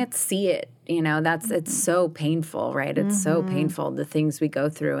you can't see it. It's so painful, right? It's so painful, the things we go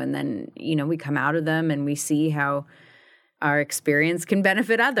through, and then, we come out of them and we see how our experience can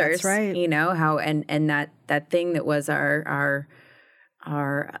benefit others. That's right. How and that thing that was our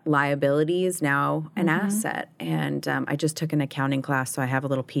liability is now an asset. And I just took an accounting class, so I have a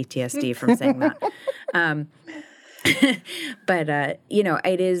little PTSD from saying that. But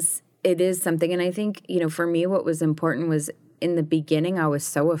it is something. And I think, for me, what was important was in the beginning, I was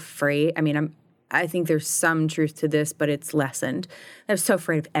so afraid. I mean, I think there's some truth to this, but it's lessened. I was so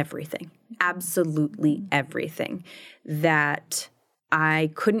afraid of everything, absolutely everything, that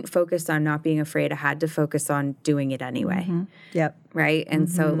I couldn't focus on not being afraid. I had to focus on doing it anyway. Yep. Right. And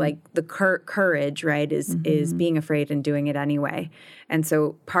so the courage, right, is being afraid and doing it anyway. And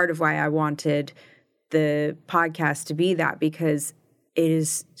so part of why I wanted the podcast to be that, because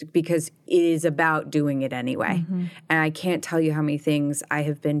it is about doing it anyway. And I can't tell you how many things I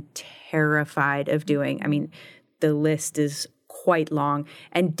have been terrified of doing. I mean, the list is quite long,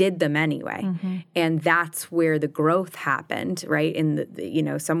 and did them anyway. And that's where the growth happened, right? In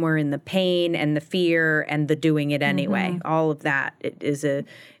the somewhere in the pain and the fear and the doing it anyway. All of that is a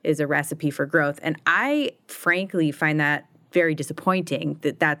recipe for growth. And I frankly find that very disappointing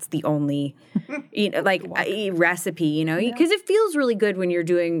that that's the only, recipe, because it feels really good when you're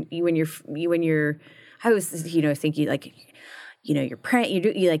doing, I was, thinking like, you're praying,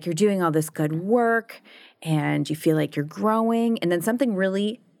 you're doing all this good work and you feel like you're growing, and then something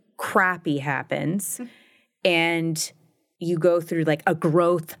really crappy happens and you go through like a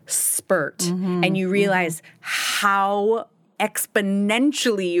growth spurt and you realize how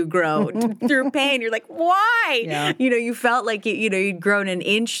exponentially you grow through pain. You're like, why? Yeah. You felt like you'd grown an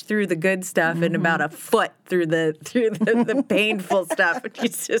inch through the good stuff and about a foot through the painful stuff.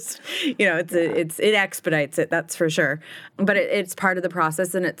 It's just, it expedites it. That's for sure. But it's part of the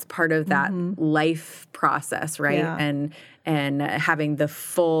process, and it's part of that life process, right? Yeah. And having the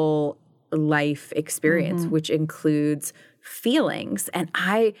full life experience, which includes feelings. And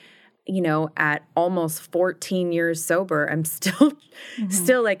I, at almost 14 years sober, I'm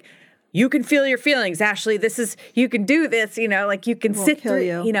still like, you can feel your feelings, Ashley. You can do this, like you can sit through,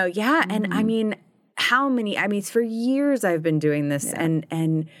 yeah. And I mean, for years I've been doing this,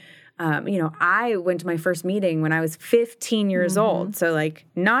 and I went to my first meeting when I was 15 years old. So like,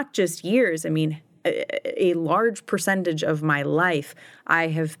 not just years. I mean, a large percentage of my life, I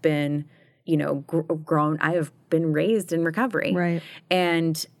have been, grown. I have been raised in recovery. Right.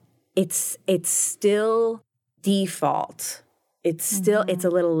 And it's still default. It's a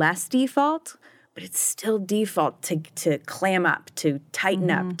little less default, but it's still default to clam up, to tighten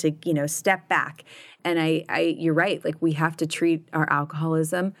up, to, step back. And you're right. Like, we have to treat our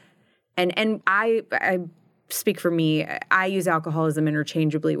alcoholism, and I speak for me. I use alcoholism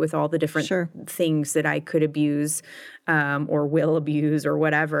interchangeably with all the different things that I could abuse, or will abuse, or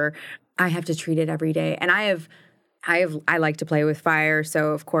whatever. I have to treat it every day. And I like to play with fire.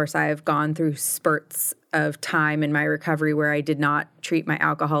 So, of course, I have gone through spurts of time in my recovery where I did not treat my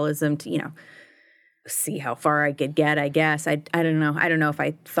alcoholism to, see how far I could get, I guess. I don't know. I don't know if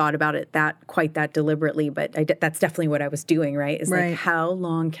I thought about it quite that deliberately, but that's definitely what I was doing, right? Is like, how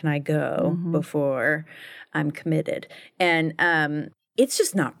long can I go before I'm committed? And it's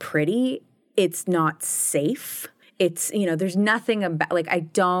just not pretty. It's not safe. It's, there's nothing about, like, I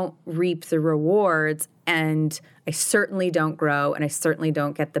don't reap the rewards, and I certainly don't grow, and I certainly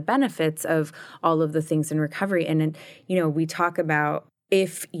don't get the benefits of all of the things in recovery. And, we talk about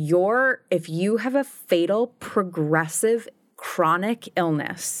if you have a fatal, progressive, chronic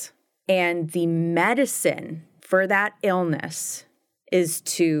illness, and the medicine for that illness is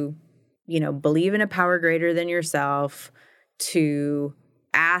to, believe in a power greater than yourself, to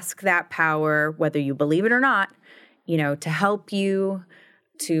ask that power, whether you believe it or not, to help you,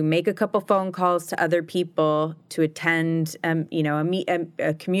 to make a couple phone calls to other people, to attend,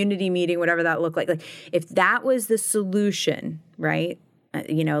 a community meeting, whatever that looked like. Like, if that was the solution, right?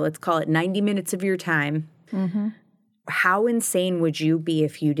 Let's call it 90 minutes of your time. How insane would you be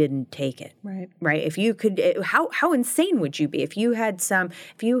if you didn't take it? Right. If you could, how insane would you be if you had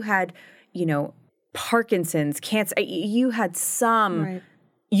Parkinson's, cancer. You had some, Right.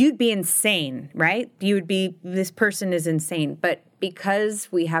 you'd be insane, right? You would be, this person is insane. But because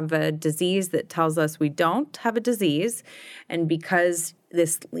we have a disease that tells us we don't have a disease, and because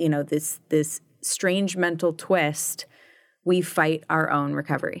this, this strange mental twist, we fight our own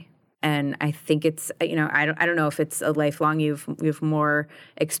recovery. And I think it's, I don't know if it's a lifelong, you've more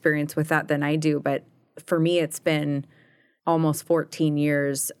experience with that than I do, but for me, it's been almost 14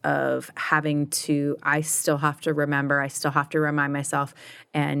 years of I still have to remember, I still have to remind myself,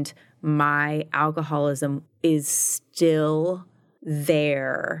 and my alcoholism is still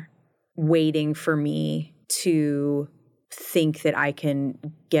there waiting for me to think that I can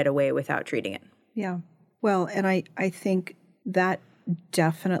get away without treating it. Yeah. Well, and I think that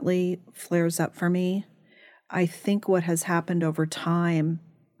definitely flares up for me. I think what has happened over time,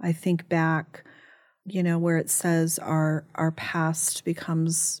 I think back, where it says our past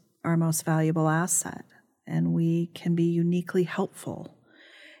becomes our most valuable asset and we can be uniquely helpful.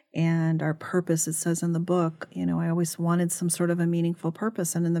 And our purpose, it says in the book, I always wanted some sort of a meaningful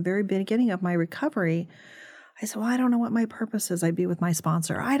purpose. And in the very beginning of my recovery, I said, well, I don't know what my purpose is. I'd be with my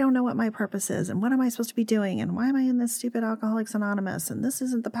sponsor. I don't know what my purpose is. And what am I supposed to be doing? And why am I in this stupid Alcoholics Anonymous? And this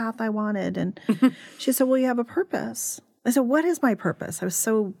isn't the path I wanted. And she said, well, you have a purpose. I said, what is my purpose? I was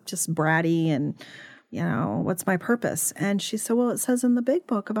so just bratty and, what's my purpose? And she said, well, it says in the big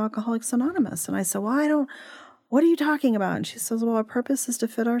book of Alcoholics Anonymous. And I said, well, what are you talking about? And she says, well, our purpose is to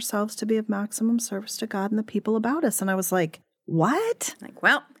fit ourselves to be of maximum service to God and the people about us. And I was like, what? Like,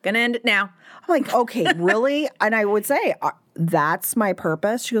 well, gonna end it now. I'm like, okay, really? And I would say, that's my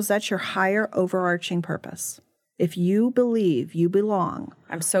purpose. She goes, that's your higher overarching purpose. If you believe you belong.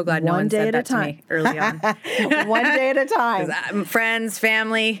 I'm so glad no one said that to me early on. One day at a time. Friends,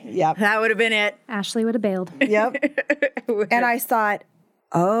 family. Yep. That would have been it. Ashley would have bailed. Yep. And I thought,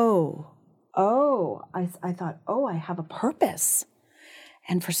 I thought, I have a purpose.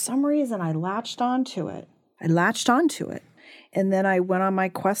 And for some reason, I latched onto it. And then I went on my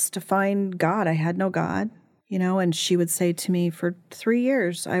quest to find God. I had no God, and she would say to me for 3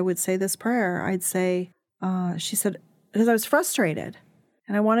 years, I would say this prayer. I'd say, she said, because I was frustrated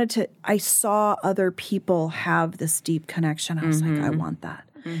and I saw other people have this deep connection. I was like, I want that.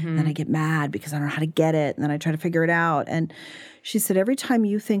 And then I get mad because I don't know how to get it. And then I try to figure it out. And she said, every time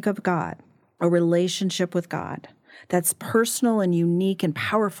you think of God, a relationship with God that's personal and unique and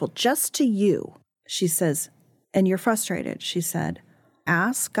powerful just to you, she says, and you're frustrated, she said,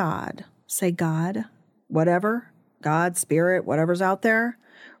 ask God, say, God, whatever, God, spirit, whatever's out there,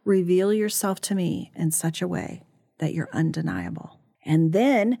 reveal yourself to me in such a way that you're undeniable. And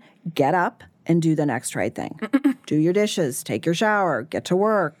then get up and do the next right thing. Do your dishes, take your shower, get to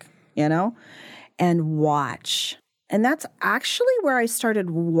work, and watch. And that's actually where I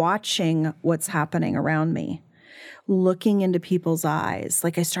started watching what's happening around me, looking into people's eyes.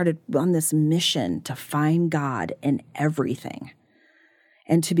 Like I started on this mission to find God in everything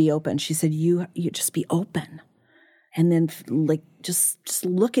and to be open. She said, you just be open. And then just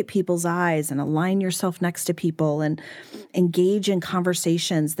look at people's eyes and align yourself next to people and engage in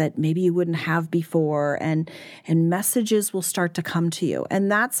conversations that maybe you wouldn't have before. And messages will start to come to you. And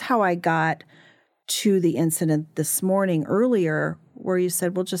that's how I got to the incident this morning earlier where you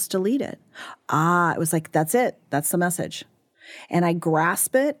said, well, just delete it. It was like, that's it. That's the message. And I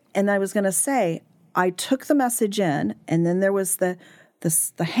grasp it. And I was going to say, I took the message in, and then there was the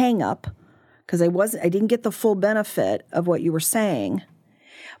hang up, because I didn't get the full benefit of what you were saying,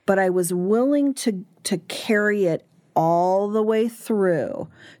 but I was willing to carry it all the way through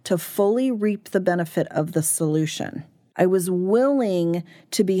to fully reap the benefit of the solution. I was willing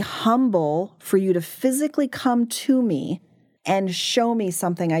to be humble for you to physically come to me and show me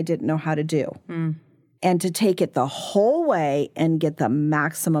something I didn't know how to do, and to take it the whole way and get the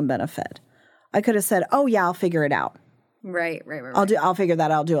maximum benefit. I could have said, oh yeah, I'll figure it out. Right. I'll figure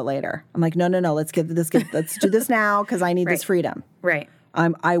that out. I'll do it later. I'm like, no. Let's do this now because I need this freedom. Right.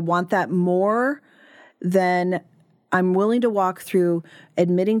 I want that more than I'm willing to walk through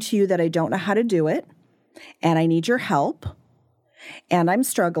admitting to you that I don't know how to do it, and I need your help, and I'm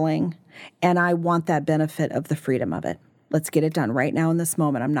struggling, and I want that benefit of the freedom of it. Let's get it done right now in this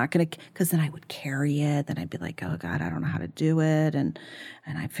moment. I'm not going to, because then I would carry it. Then I'd be like, oh God, I don't know how to do it. And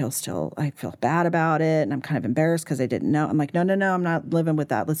I feel bad about it. And I'm kind of embarrassed because I didn't know. I'm like, no, I'm not living with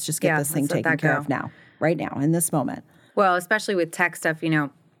that. Let's just get this thing taken care of now, right now, in this moment. Well, especially with tech stuff,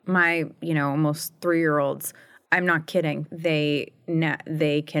 my, almost 3-year-olds, I'm not kidding. They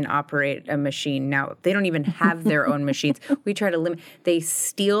can operate a machine now. They don't even have their own machines. We try to limit. They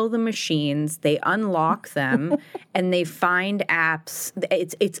steal the machines. They unlock them, and they find apps.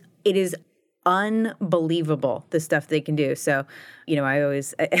 It is unbelievable, the stuff they can do. So, I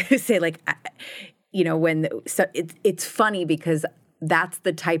always say, like, it's funny because that's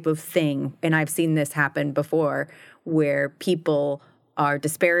the type of thing, and I've seen this happen before, where people are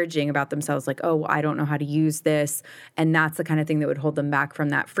disparaging about themselves, like, oh, I don't know how to use this. And that's the kind of thing that would hold them back from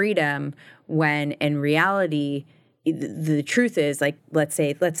that freedom, when in reality, the truth is, like, let's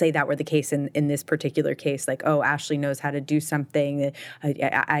say that were the case in this particular case, like, oh, Ashley knows how to do something.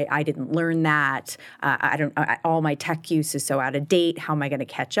 I didn't learn that. All my tech use is so out of date. How am I going to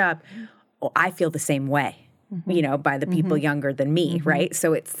catch up? Well, I feel the same way, by the people younger than me, right?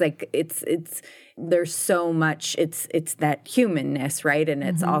 So it's like, there's so much, it's that humanness, right? And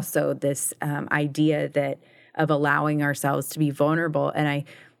it's also this idea of allowing ourselves to be vulnerable. And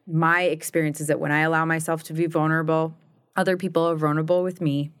my experience is that when I allow myself to be vulnerable, other people are vulnerable with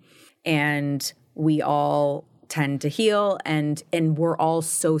me, and we all tend to heal, and we're all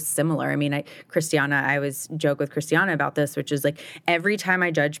so similar. I mean, I always joke with Christiana about this, which is like, every time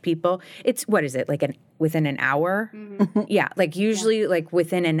I judge people, it's, what is it, like within an hour? Mm-hmm. Yeah, like usually like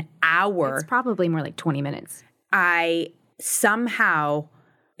within an hour. It's probably more like 20 minutes. I somehow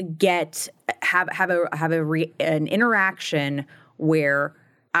have an interaction where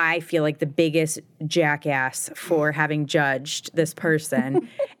I feel like the biggest jackass for having judged this person.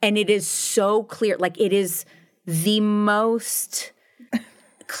 And it is so clear. Like, it is the most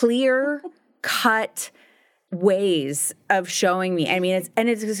clear-cut ways of showing me. I mean,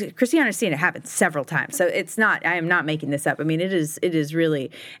 it's Christiana's seen it happen several times. So it's not, I am not making this up. I mean, it is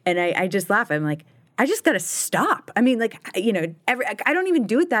really, and I just laugh. I'm like, I just got to stop. I mean, like, I don't even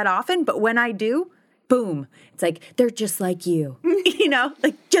do it that often, but when I do, boom, it's like, they're just like you,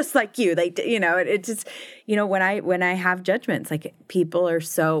 like just like you. Like, it's just, when I have judgments, like, people are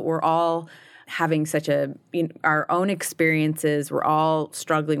we're all having such our own experiences. We're all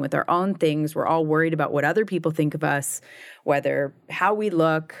struggling with our own things. We're all worried about what other people think of us, how we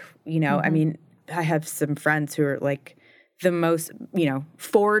look, I mean, I have some friends who are like the most,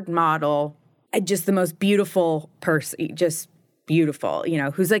 Ford model, just the most beautiful person, just beautiful,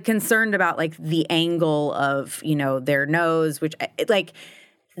 who's like concerned about like the angle of, their nose, which like,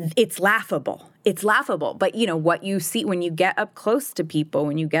 it's laughable. It's laughable. But, what you see when you get up close to people,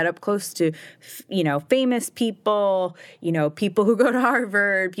 when you get up close to, famous people, people who go to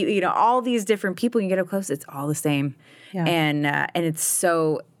Harvard, all these different people, you get up close, it's all the same. Yeah. And it's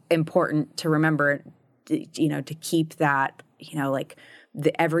so important to remember, to keep that, like,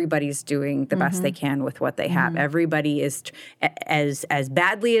 everybody's doing the best they can with what they have. Everybody is as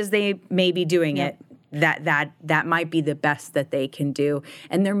badly as they may be doing it. That might be the best that they can do,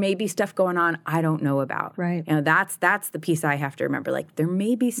 and there may be stuff going on I don't know about. Right. That's the piece I have to remember. Like, there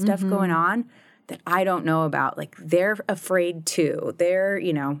may be stuff going on that I don't know about. Like, they're afraid too. They're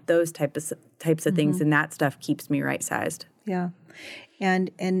those types of things, and that stuff keeps me right sized. Yeah,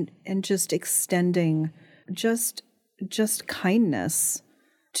 and just extending just kindness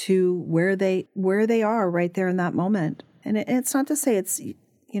to where they are right there in that moment. And it's not to say it's,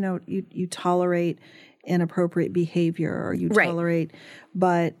 you tolerate inappropriate behavior or you tolerate,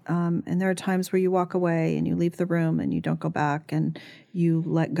 but, and there are times where you walk away and you leave the room and you don't go back and you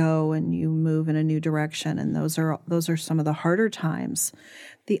let go and you move in a new direction. And those are some of the harder times.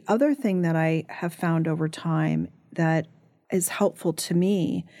 The other thing that I have found over time that is helpful to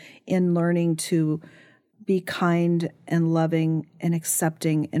me in learning to be kind and loving and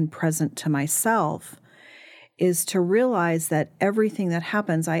accepting and present to myself is to realize that everything that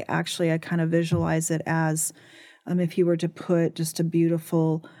happens, I kind of visualize it as if you were to put just a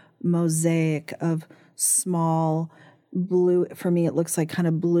beautiful mosaic of small blue, for me it looks like kind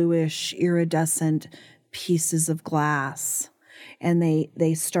of bluish iridescent pieces of glass. And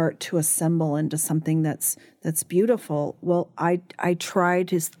they start to assemble into something that's beautiful. Well, I try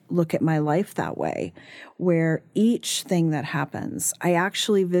to look at my life that way, where each thing that happens, I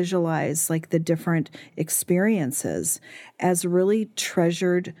actually visualize like the different experiences as really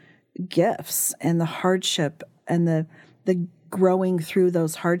treasured gifts, and the hardship and the growing through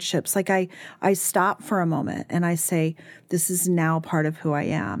those hardships. Like I stop for a moment and I say, this is now part of who I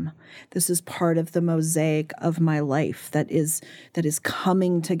am. This is part of the mosaic of my life that is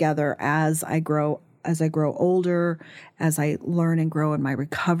coming together as I grow older, as I learn and grow in my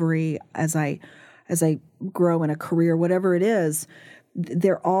recovery, as I grow in a career, whatever it is,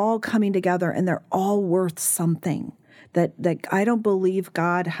 they're all coming together and they're all worth something. That I don't believe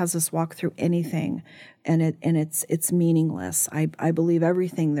God has us walk through anything and it's meaningless. I believe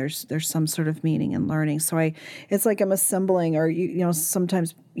everything there's some sort of meaning and learning. So it's like I'm assembling, or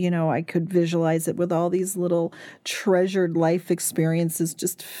sometimes I could visualize it with all these little treasured life experiences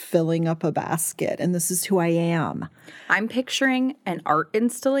just filling up a basket, and this is who I am. I'm picturing an art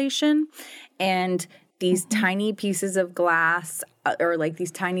installation and these tiny pieces of glass or like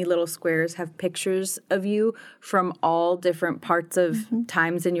these tiny little squares have pictures of you from all different parts of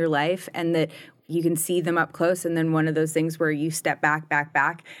times in your life, and that you can see them up close. And then one of those things where you step back,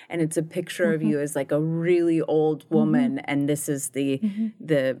 and it's a picture of you as like a really old woman. And this is the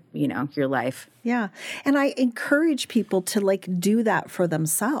your life. Yeah. And I encourage people to like do that for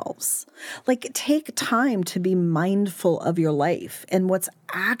themselves. Like take time to be mindful of your life and what's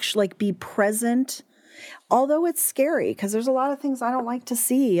actually like be present. Although it's scary because there's a lot of things I don't like to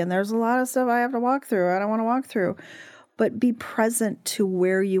see and there's a lot of stuff I have to walk through. I don't want to walk through. But be present to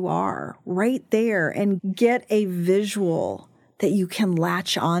where you are right there and get a visual that you can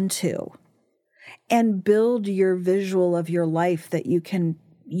latch onto and build your visual of your life that you can,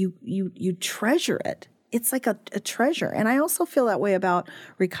 you treasure it. It's like a treasure. And I also feel that way about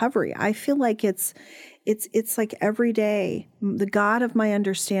recovery. I feel like it's like every day, the God of my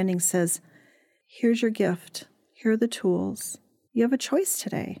understanding says, here's your gift. Here are the tools. You have a choice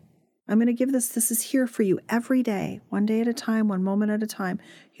today. I'm going to give this is here for you every day, one day at a time, one moment at a time.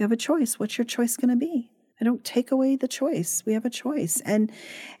 You have a choice. What's your choice going to be? I don't take away the choice. We have a choice. And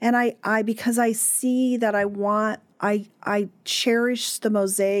I because I see that I cherish the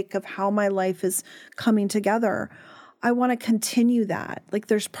mosaic of how my life is coming together. I want to continue that. Like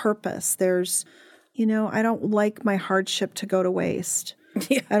there's purpose. There's, I don't like my hardship to go to waste.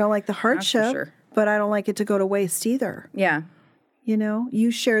 Yeah. I don't like the hardship, sure. But I don't like it to go to waste either. Yeah.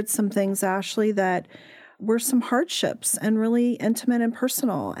 You shared some things, Ashley, that were some hardships and really intimate and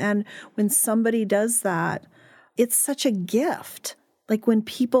personal. And when somebody does that, it's such a gift. Like when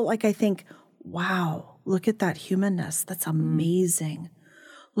people, I think, wow, look at that humanness. That's amazing.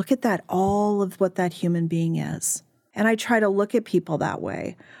 Look at that, all of what that human being is. And I try to look at people that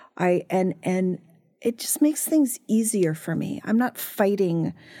way. And it just makes things easier for me. I'm not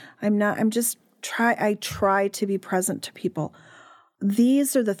fighting. I try to be present to people.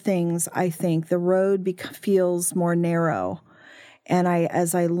 These are the things I think the road feels more narrow. And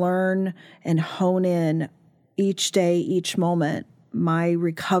as I learn and hone in each day, each moment, my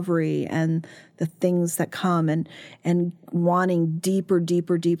recovery and the things that come and wanting deeper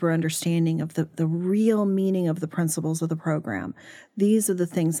understanding of the real meaning of the principles of the program. These are the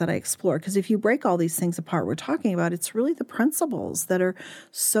things that I explore. Because if you break all these things apart we're talking about, it's really the principles that are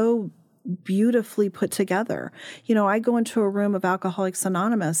so beautifully put together. I go into a room of Alcoholics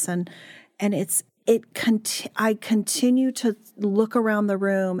Anonymous and I continue to look around the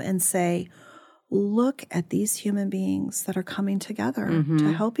room and say, look at these human beings that are coming together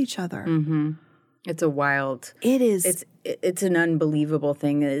to help each other. Mm-hmm. It's a wild. It is. It's an unbelievable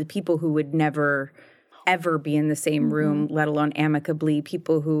thing. People who would never, ever be in the same room, let alone amicably.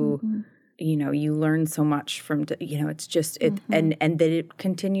 People who, you learn so much from. It's just and that it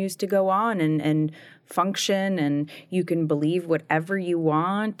continues to go on and function, and you can believe whatever you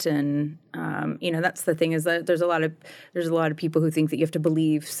want, and that's the thing is that there's a lot of people who think that you have to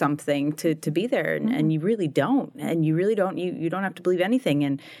believe something to be there, and you really don't, you don't have to believe anything,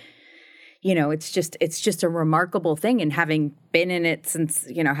 and it's just a remarkable thing. And having been in it since,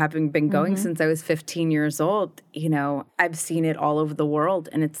 having been going since I was 15 years old, I've seen it all over the world,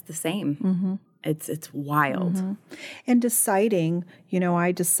 and it's the same. Mm-hmm. It's wild. Mm-hmm. And deciding,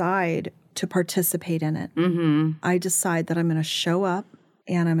 I decide to participate in it. Mm-hmm. I decide that I'm going to show up,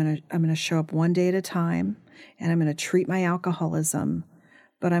 and I'm going to show up one day at a time, and I'm going to treat my alcoholism,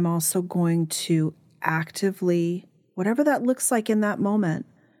 but I'm also going to actively, whatever that looks like in that moment,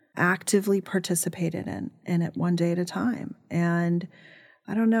 actively participate in it one day at a time. And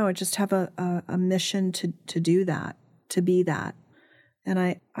I don't know, I just have a mission to do that, to be that. And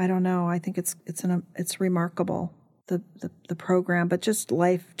I don't know, I think it's remarkable, the program, but just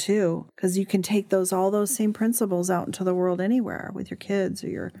life too, because you can take all those same principles out into the world anywhere with your kids or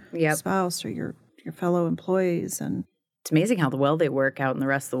your spouse or your fellow employees. And it's amazing how well they work out in the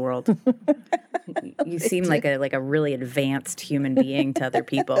rest of the world. You seem like a really advanced human being to other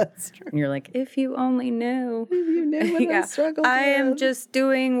people. That's true. And you're like, if you only knew. If you knew what I struggled I with. am just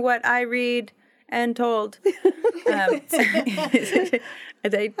doing what I read and told. I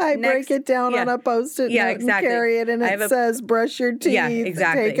break it down on a Post-it note and carry it, and it says, brush your teeth,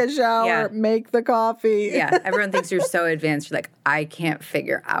 take a shower, make the coffee. Yeah, everyone thinks you're so advanced. You're like, I can't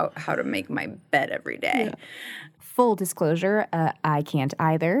figure out how to make my bed every day. Yeah. full disclosure, I can't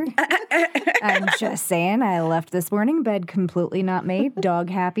either. I'm just saying, I left this morning, bed completely not made, dog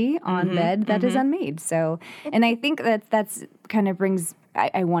happy, on bed that is unmade. So, and I think that's kind of brings,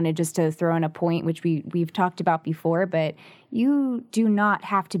 I wanted just to throw in a point, which we've talked about before, but you do not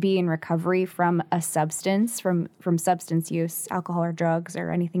have to be in recovery from a substance, from substance use, alcohol or drugs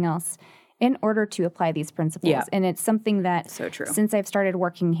or anything else, in order to apply these principles. Yeah. And it's something that So true. Since I've started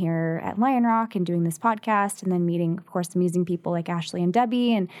working here at Lion Rock and doing this podcast and then meeting, of course, amazing people like Ashley and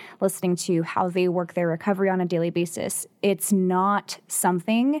Debbie and listening to how they work their recovery on a daily basis, it's not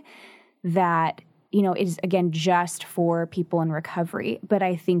something that, is, again, just for people in recovery. But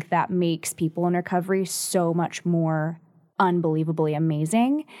I think that makes people in recovery so much more unbelievably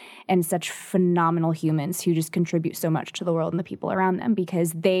amazing and such phenomenal humans who just contribute so much to the world and the people around them,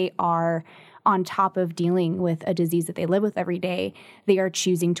 because they are, on top of dealing with a disease that they live with every day, they are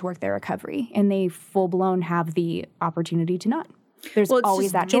choosing to work their recovery, and they full-blown have the opportunity to not. There's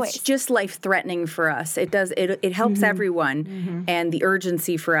always that choice. It's just life-threatening for us. It does. It helps everyone, and the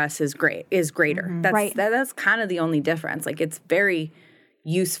urgency for us is greater. That's kind of the only difference. Like, it's very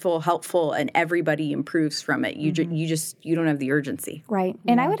useful, helpful, and everybody improves from it. You don't have the urgency. Right.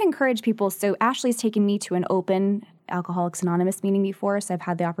 And I would encourage people. So Ashley's taken me to an open Alcoholics Anonymous meeting before, so I've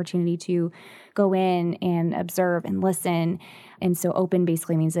had the opportunity to go in and observe and listen. And so open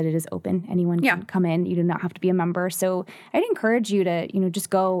basically means that it is open. Anyone can come in. You do not have to be a member. So I'd encourage you to, just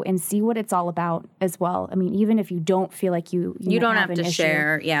go and see what it's all about as well. I mean, even if you don't feel like you don't have to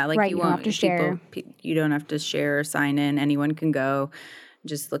share. Yeah, like you don't have to share. You don't have to share or sign in. Anyone can go.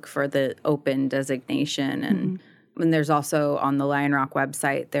 Just look for the open designation. And there's also on the Lion Rock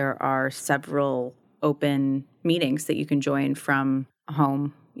website, there are several open meetings that you can join from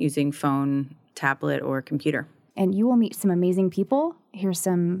home using phone, tablet, or computer. And you will meet some amazing people, hear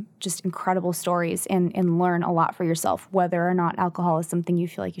some just incredible stories, and learn a lot for yourself, whether or not alcohol is something you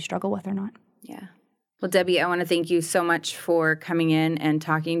feel like you struggle with or not. Yeah. Well, Debbie, I want to thank you so much for coming in and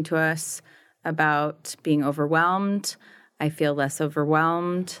talking to us about being overwhelmed. I feel less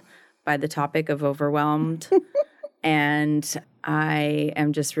overwhelmed by the topic of overwhelmed. And I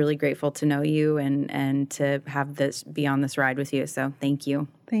am just really grateful to know you and to have this be on this ride with you. So thank you.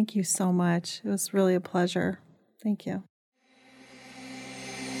 Thank you so much. It was really a pleasure. Thank you.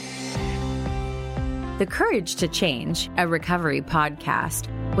 The Courage to Change, a recovery podcast,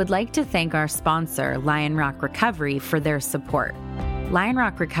 would like to thank our sponsor, Lion Rock Recovery, for their support. Lion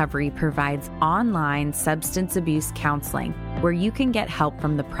Rock Recovery provides online substance abuse counseling where you can get help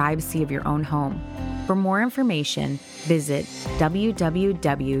from the privacy of your own home. For more information, visit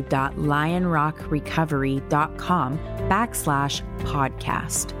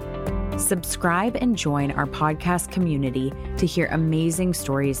www.lionrockrecovery.com/podcast. Subscribe and join our podcast community to hear amazing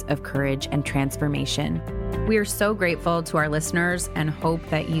stories of courage and transformation. We are so grateful to our listeners and hope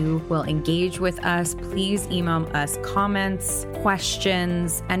that you will engage with us. Please email us comments,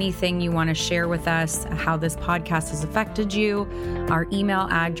 questions, anything you want to share with us, how this podcast has affected you. Our email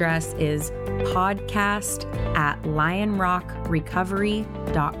address is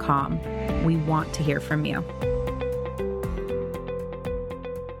podcast@lionrockrecovery.com. We want to hear from you.